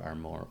or are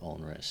more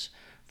onerous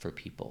for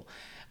people.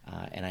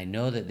 And I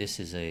know that this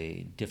is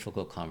a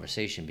difficult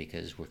conversation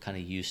because we're kind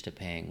of used to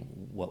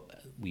paying what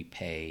we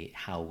pay,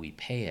 how we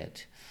pay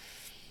it.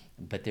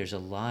 But there's a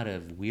lot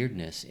of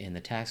weirdness in the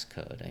tax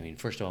code. I mean,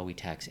 first of all, we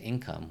tax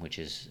income, which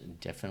is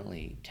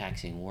definitely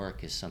taxing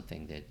work is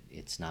something that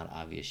it's not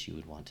obvious you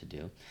would want to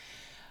do.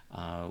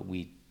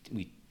 We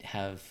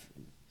have,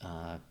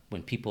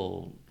 when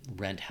people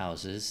rent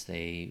houses,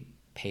 they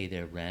pay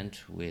their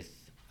rent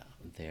with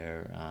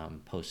their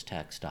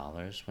post-tax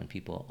dollars. When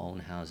people own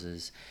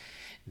houses,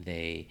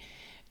 they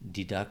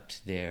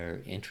deduct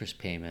their interest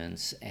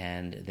payments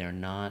and they're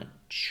not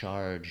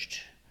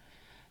charged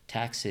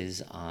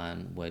taxes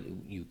on what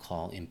you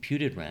call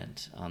imputed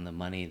rent, on the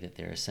money that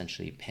they're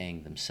essentially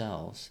paying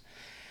themselves.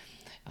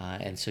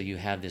 And so you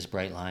have this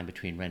bright line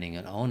between renting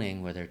and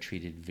owning where they're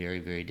treated very,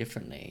 very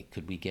differently.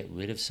 Could we get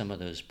rid of some of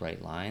those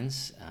bright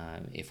lines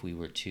if we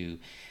were to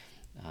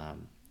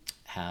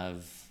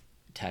have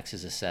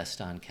taxes assessed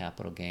on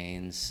capital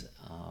gains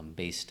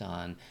based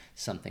on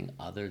something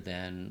other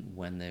than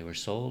when they were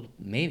sold?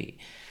 Maybe.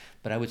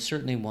 But I would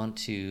certainly want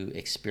to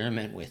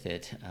experiment with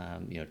it,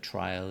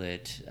 trial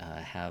it,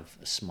 have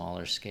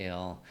smaller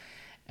scale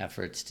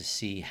efforts to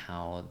see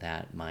how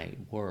that might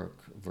work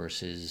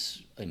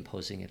versus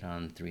imposing it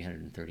on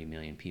 330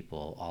 million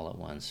people all at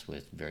once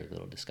with very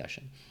little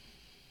discussion.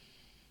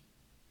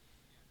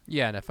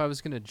 Yeah, and if I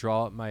was going to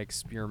draw up my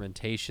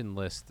experimentation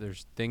list,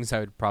 there's things I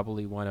would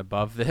probably want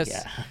above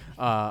this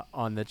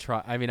on the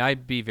trial. I mean,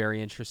 I'd be very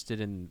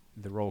interested in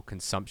the role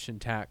consumption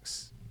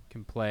tax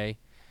can play.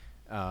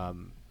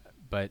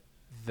 But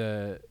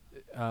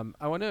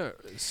I want to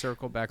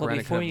circle back around.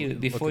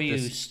 Before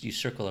you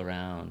circle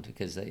around,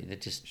 because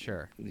that just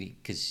sure,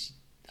 because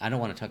I don't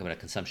want to talk about a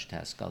consumption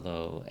tax,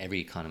 although every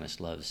economist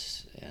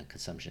loves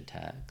consumption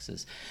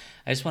taxes.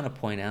 I just want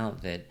to point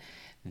out that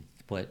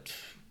what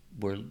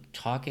we're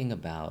talking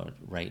about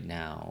right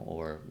now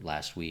or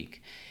last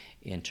week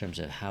in terms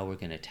of how we're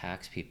going to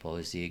tax people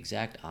is the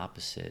exact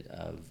opposite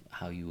of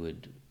how you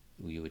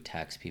would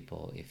tax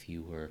people if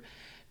you were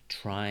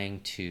trying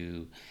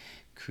to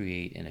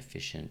create an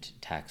efficient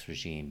tax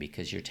regime,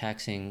 because you're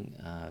taxing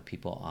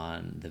people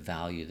on the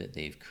value that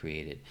they've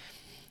created.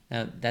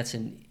 Now, that's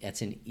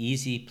an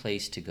easy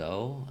place to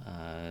go.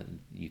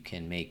 You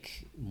can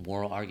make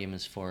moral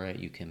arguments for it.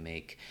 You can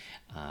make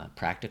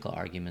practical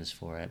arguments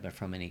for it. But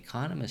from an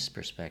economist's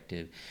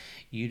perspective,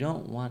 you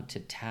don't want to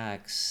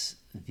tax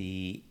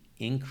the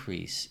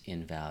increase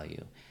in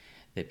value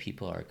that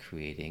people are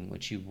creating.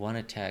 What you want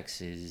to tax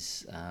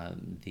is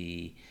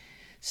the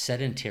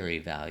sedentary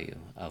value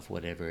of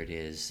whatever it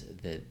is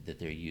that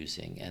they're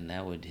using. And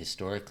that would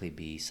historically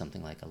be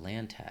something like a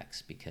land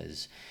tax,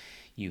 because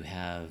you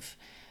have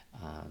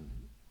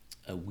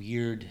a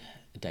weird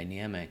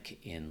dynamic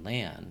in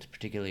land,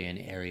 particularly in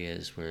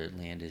areas where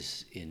land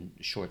is in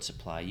short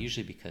supply,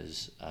 usually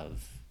because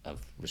of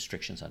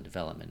restrictions on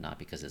development, not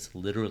because it's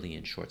literally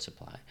in short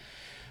supply.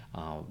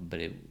 But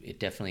it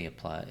definitely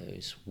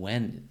applies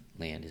when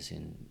land is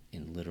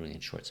literally in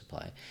short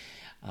supply,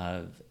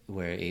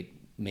 where it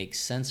makes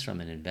sense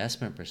from an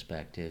investment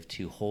perspective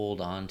to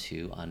hold on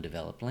to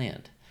undeveloped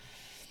land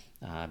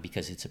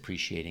because it's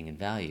appreciating in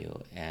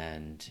value,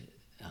 and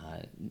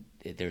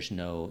there's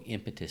no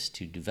impetus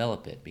to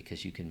develop it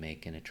because you can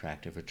make an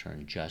attractive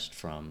return just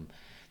from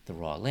the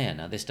raw land.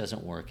 Now, this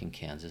doesn't work in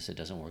Kansas. It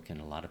doesn't work in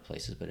a lot of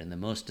places, but in the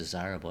most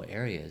desirable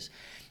areas,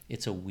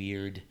 it's a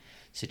weird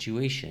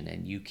situation,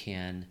 and you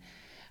can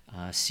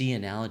see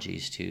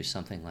analogies to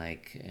something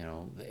like,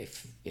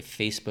 if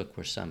Facebook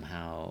were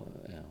somehow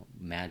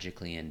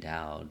magically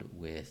endowed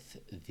with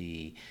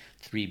the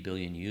 3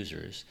 billion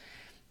users,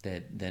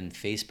 that then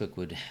Facebook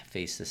would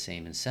face the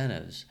same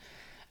incentives.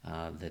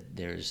 That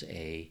there's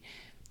a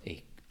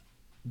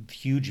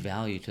huge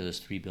value to those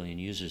 3 billion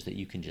users that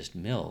you can just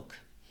milk,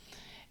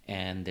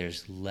 and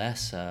there's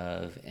less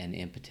of an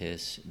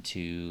impetus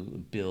to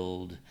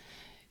build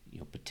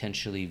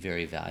potentially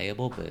very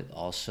valuable but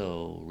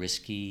also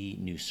risky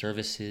new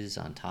services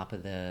on top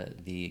of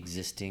the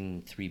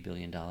existing $3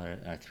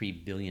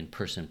 billion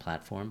person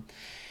platform.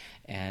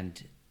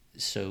 And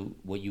so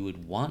what you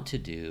would want to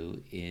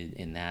do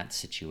in that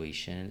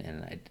situation,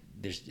 and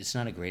it's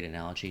not a great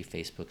analogy,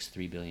 Facebook's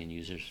 3 billion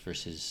users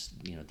versus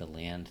the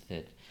land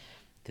that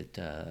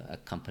a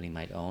company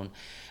might own,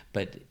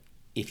 but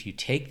if you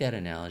take that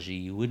analogy,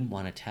 you wouldn't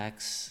want to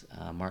tax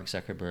Mark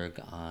Zuckerberg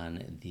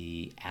on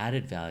the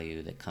added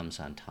value that comes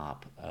on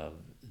top of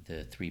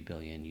the 3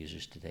 billion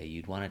users today.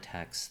 You'd want to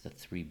tax the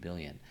 3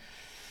 billion.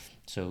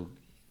 So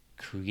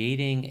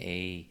creating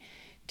a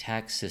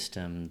tax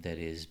system that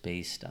is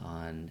based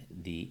on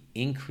the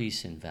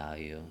increase in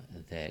value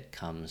that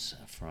comes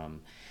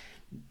from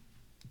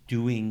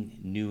doing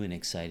new and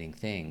exciting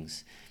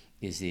things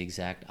is the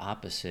exact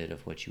opposite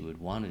of what you would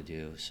want to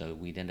do. So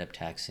we'd end up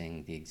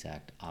taxing the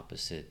exact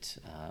opposite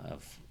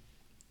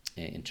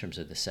in terms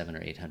of the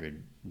 700 or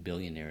 800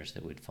 billionaires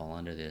that would fall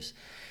under this,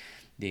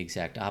 the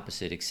exact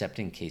opposite, except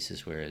in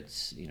cases where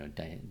it's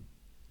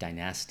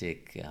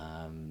dynastic,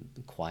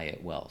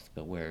 quiet wealth.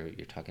 But where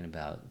you're talking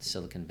about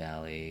Silicon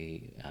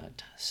Valley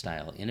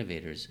style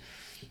innovators,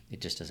 it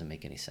just doesn't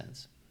make any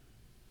sense.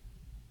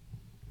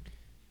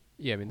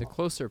 Yeah, I mean, the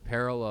closer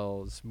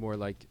parallel is more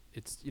like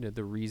it's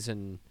the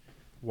reason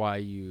why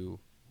you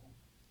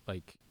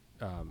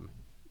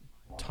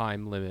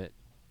time limit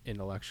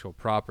intellectual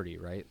property,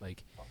 right?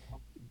 Like,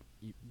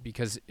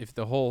 because if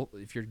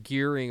you're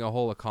gearing a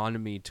whole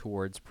economy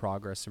towards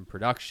progress and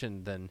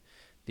production, then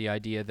the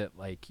idea that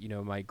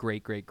my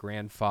great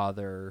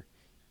grandfather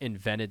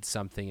invented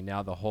something and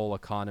now the whole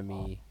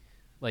economy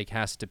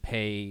has to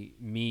pay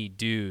me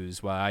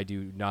dues while I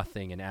do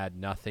nothing and add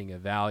nothing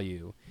of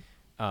value,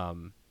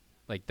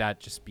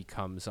 that just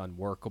becomes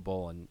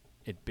unworkable, and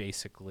it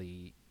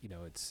basically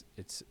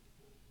it's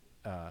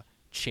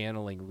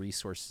channeling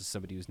resources to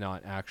somebody who's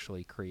not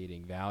actually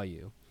creating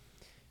value.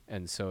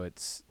 And so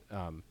it's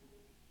I'm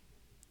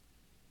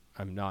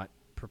not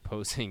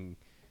proposing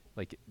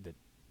it's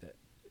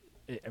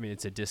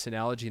a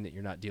disanalogy in that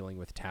you're not dealing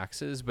with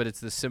taxes, but it's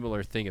the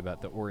similar thing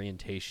about the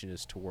orientation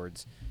is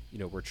towards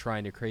we're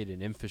trying to create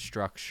an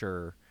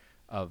infrastructure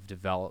of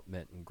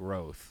development and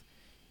growth,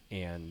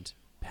 and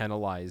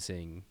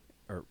penalizing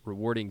or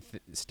rewarding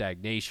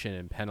stagnation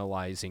and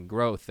penalizing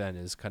growth then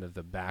is kind of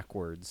the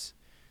backwards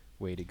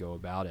way to go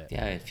about it.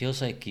 Yeah, it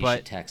feels like you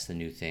should tax the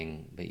new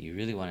thing, but you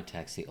really want to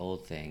tax the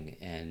old thing.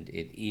 And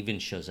it even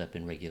shows up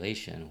in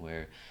regulation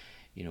where,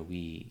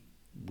 we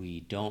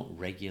don't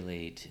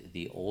regulate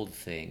the old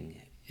thing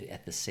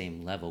at the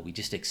same level. We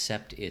just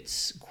accept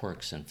its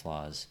quirks and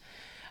flaws.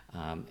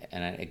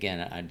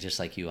 And just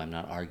like you, I'm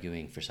not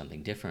arguing for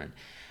something different.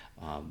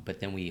 But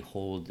then we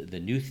hold the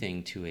new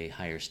thing to a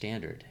higher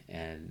standard,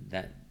 and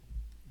that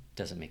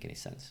doesn't make any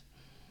sense.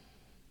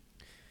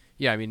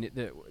 Yeah, I mean,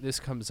 this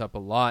comes up a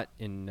lot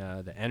in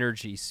the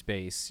energy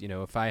space.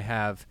 If I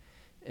have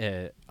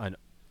a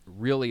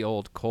really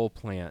old coal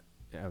plant,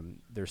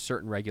 there's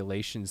certain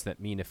regulations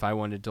that mean if I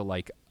wanted to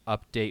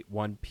update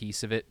one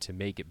piece of it to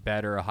make it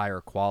better, a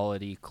higher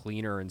quality,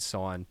 cleaner, and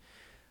so on,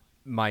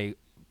 my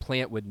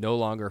plant would no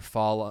longer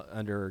fall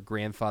under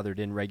grandfathered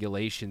in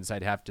regulations.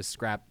 I'd have to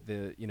scrap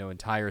the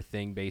entire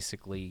thing,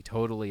 basically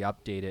totally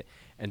update it.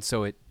 And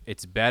so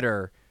it's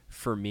better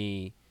for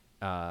me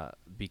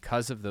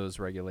because of those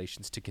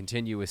regulations to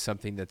continue with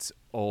something that's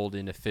old,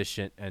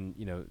 inefficient, and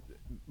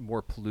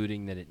more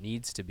polluting than it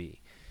needs to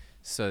be.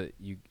 So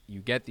you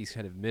get these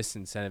kind of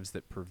misincentives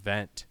that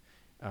prevent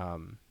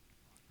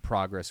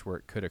progress where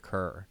it could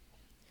occur.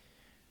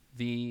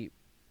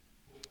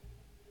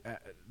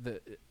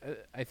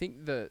 I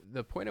think the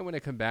point I want to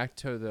come back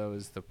to, though,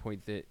 is the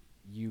point that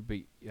you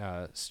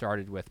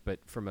started with, but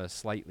from a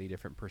slightly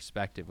different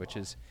perspective, which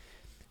is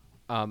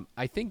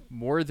I think the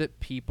more that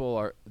people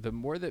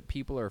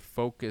are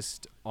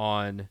focused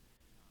on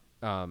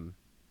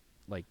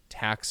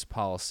tax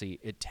policy,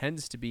 it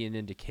tends to be an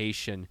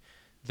indication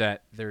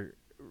that they're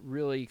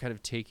really kind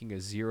of taking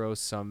a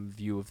zero-sum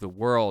view of the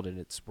world,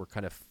 and we're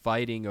kind of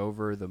fighting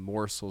over the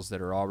morsels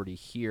that are already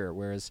here.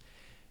 Whereas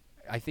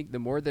I think the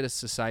more that a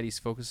society's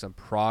focused on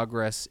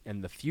progress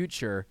and the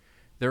future,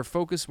 they're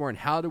focused more on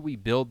how do we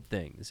build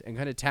things. And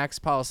kind of tax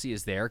policy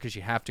is there because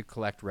you have to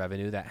collect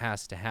revenue. That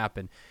has to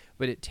happen.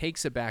 But it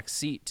takes a back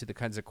seat to the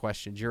kinds of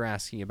questions you're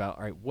asking about.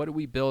 All right, what are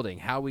we building?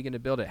 How are we going to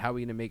build it? How are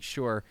we going to make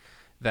sure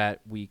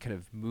that we kind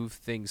of move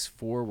things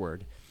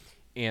forward?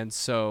 And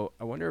so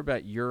I wonder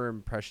about your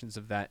impressions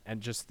of that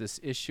and just this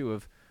issue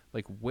of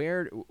like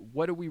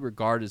what do we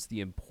regard as the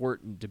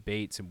important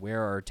debates and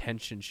where our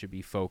attention should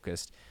be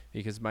focused,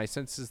 because my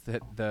sense is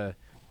that the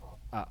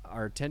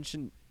our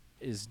attention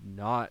is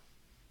not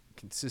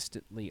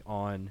consistently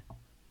on,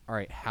 all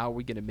right, how are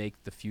we going to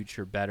make the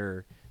future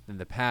better than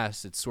the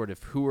past? It's sort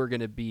of who are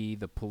going to be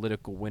the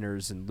political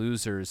winners and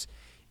losers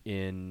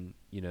in,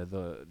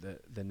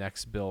 the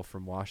next bill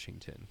from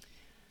Washington.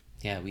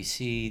 Yeah, we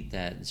see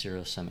that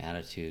zero sum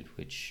attitude,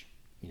 which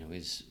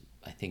is,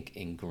 I think,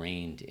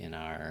 ingrained in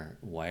our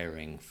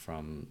wiring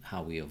from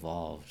how we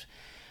evolved.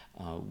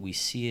 We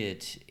see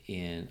it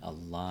in a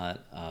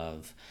lot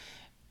of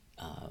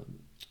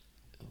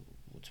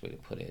what's the way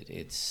to put it?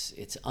 It's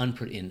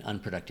in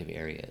unproductive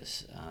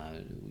areas.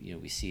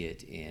 We see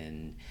it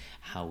in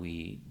how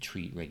we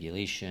treat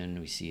regulation.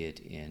 We see it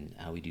in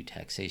how we do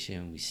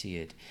taxation. We see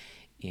it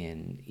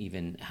in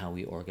even how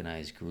we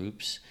organize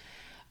groups.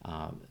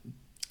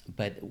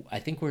 But I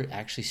think we're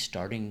actually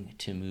starting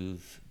to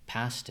move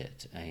past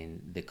it. I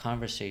mean, the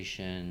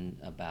conversation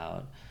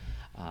about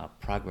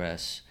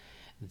progress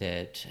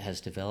that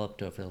has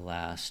developed over the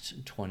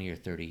last 20 or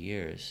 30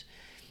 years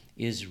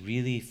is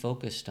really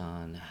focused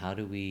on how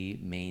do we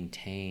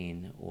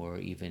maintain or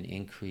even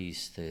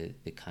increase the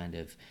kind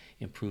of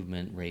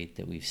improvement rate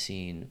that we've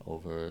seen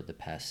over the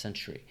past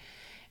century.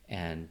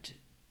 And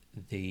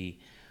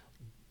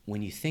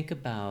when you think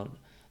about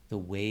the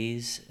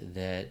ways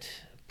that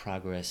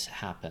progress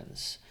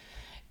happens,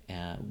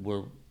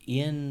 we're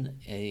in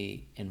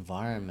a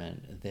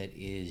environment that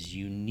is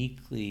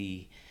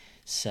uniquely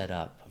set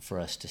up for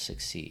us to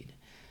succeed.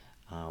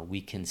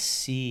 We can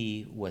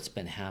see what's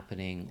been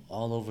happening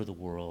all over the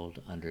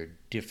world under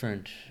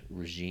different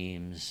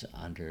regimes,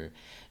 under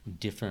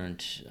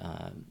different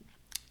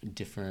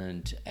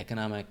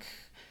economic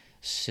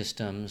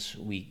systems.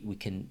 We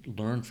can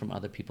learn from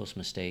other people's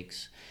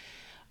mistakes.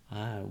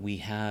 We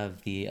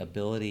have the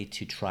ability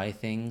to try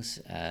things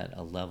at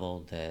a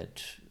level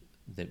that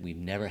we've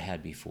never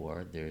had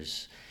before.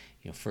 There's,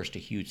 first, a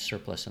huge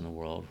surplus in the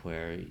world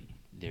where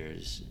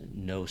there's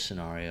no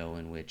scenario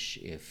in which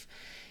if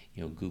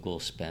Google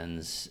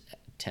spends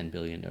 $10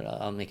 billion, or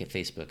I'll make it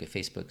Facebook. If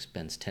Facebook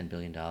spends $10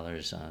 billion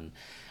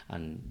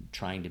on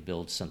trying to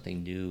build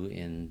something new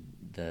in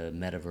the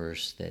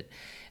metaverse,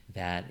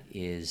 that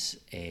is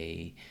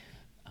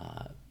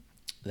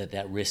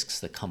that risks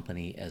the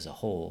company as a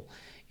whole.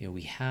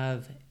 We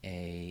have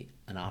an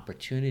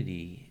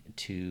opportunity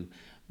to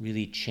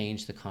really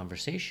change the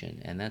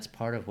conversation, and that's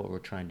part of what we're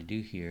trying to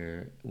do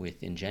here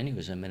with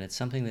Ingenuism, and it's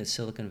something that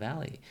Silicon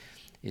Valley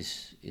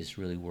is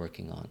really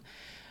working on.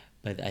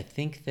 But I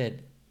think that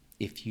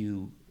if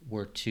you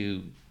were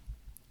to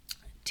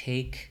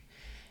take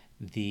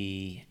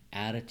the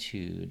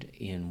attitude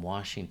in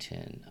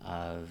Washington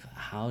of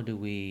how do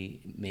we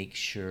make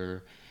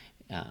sure,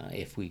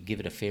 if we give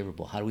it a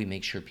favorable, how do we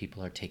make sure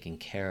people are taken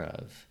care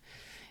of,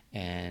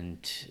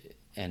 and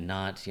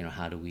not,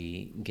 how do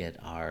we get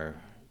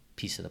our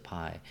piece of the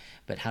pie,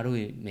 but how do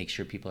we make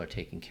sure people are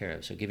taken care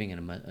of? So giving it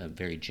a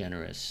very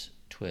generous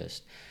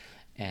twist.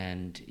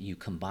 And you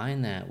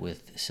combine that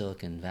with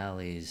Silicon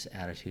Valley's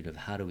attitude of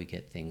how do we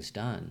get things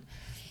done,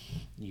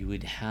 you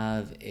would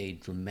have a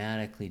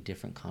dramatically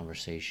different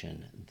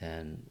conversation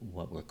than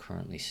what we're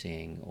currently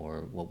seeing,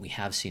 or what we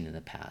have seen in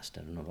the past.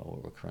 I don't know about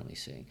what we're currently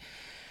seeing.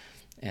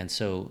 And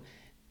so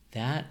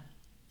that,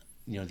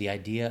 the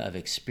idea of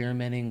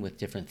experimenting with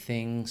different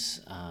things,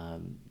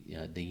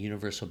 the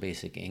universal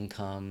basic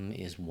income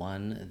is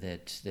one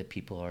that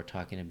people are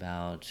talking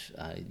about.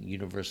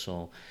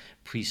 Universal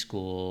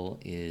preschool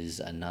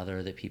is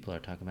another that people are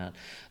talking about.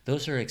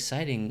 Those are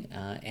exciting,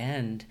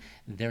 and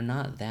they're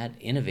not that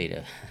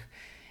innovative.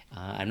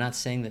 I'm not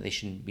saying that they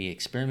shouldn't be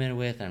experimented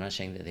with. I'm not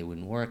saying that they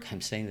wouldn't work.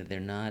 I'm saying that they're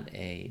not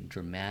a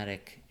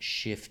dramatic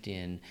shift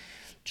in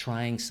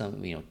trying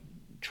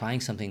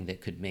something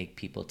that could make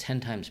people 10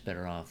 times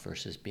better off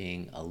versus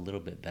being a little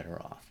bit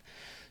better off.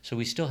 So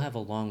we still have a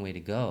long way to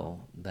go,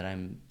 but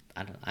I'm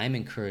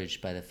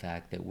encouraged by the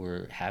fact that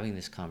we're having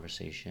this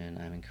conversation.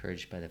 I'm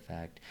encouraged by the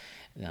fact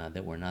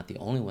that we're not the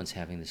only ones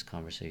having this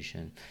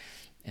conversation,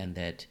 and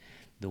that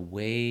the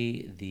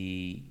way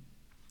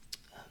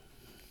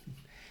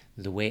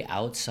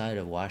outside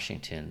of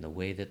Washington, the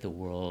way that the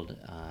world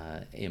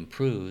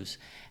improves,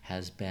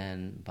 has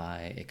been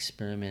by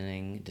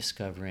experimenting,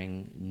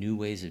 discovering new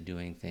ways of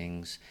doing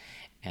things,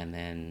 and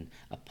then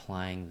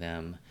applying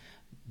them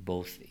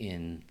both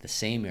in the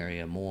same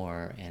area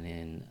more and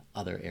in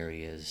other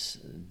areas,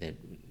 that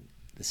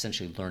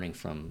essentially learning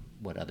from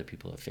what other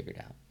people have figured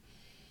out.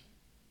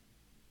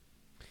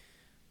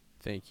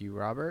 Thank you,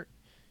 Robert.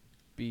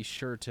 Be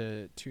sure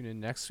to tune in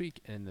next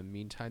week. In the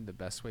meantime, the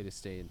best way to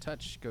stay in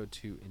touch, go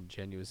to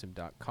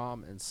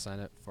ingenuism.com and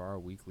sign up for our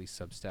weekly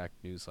Substack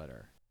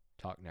newsletter.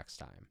 Talk next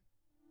time.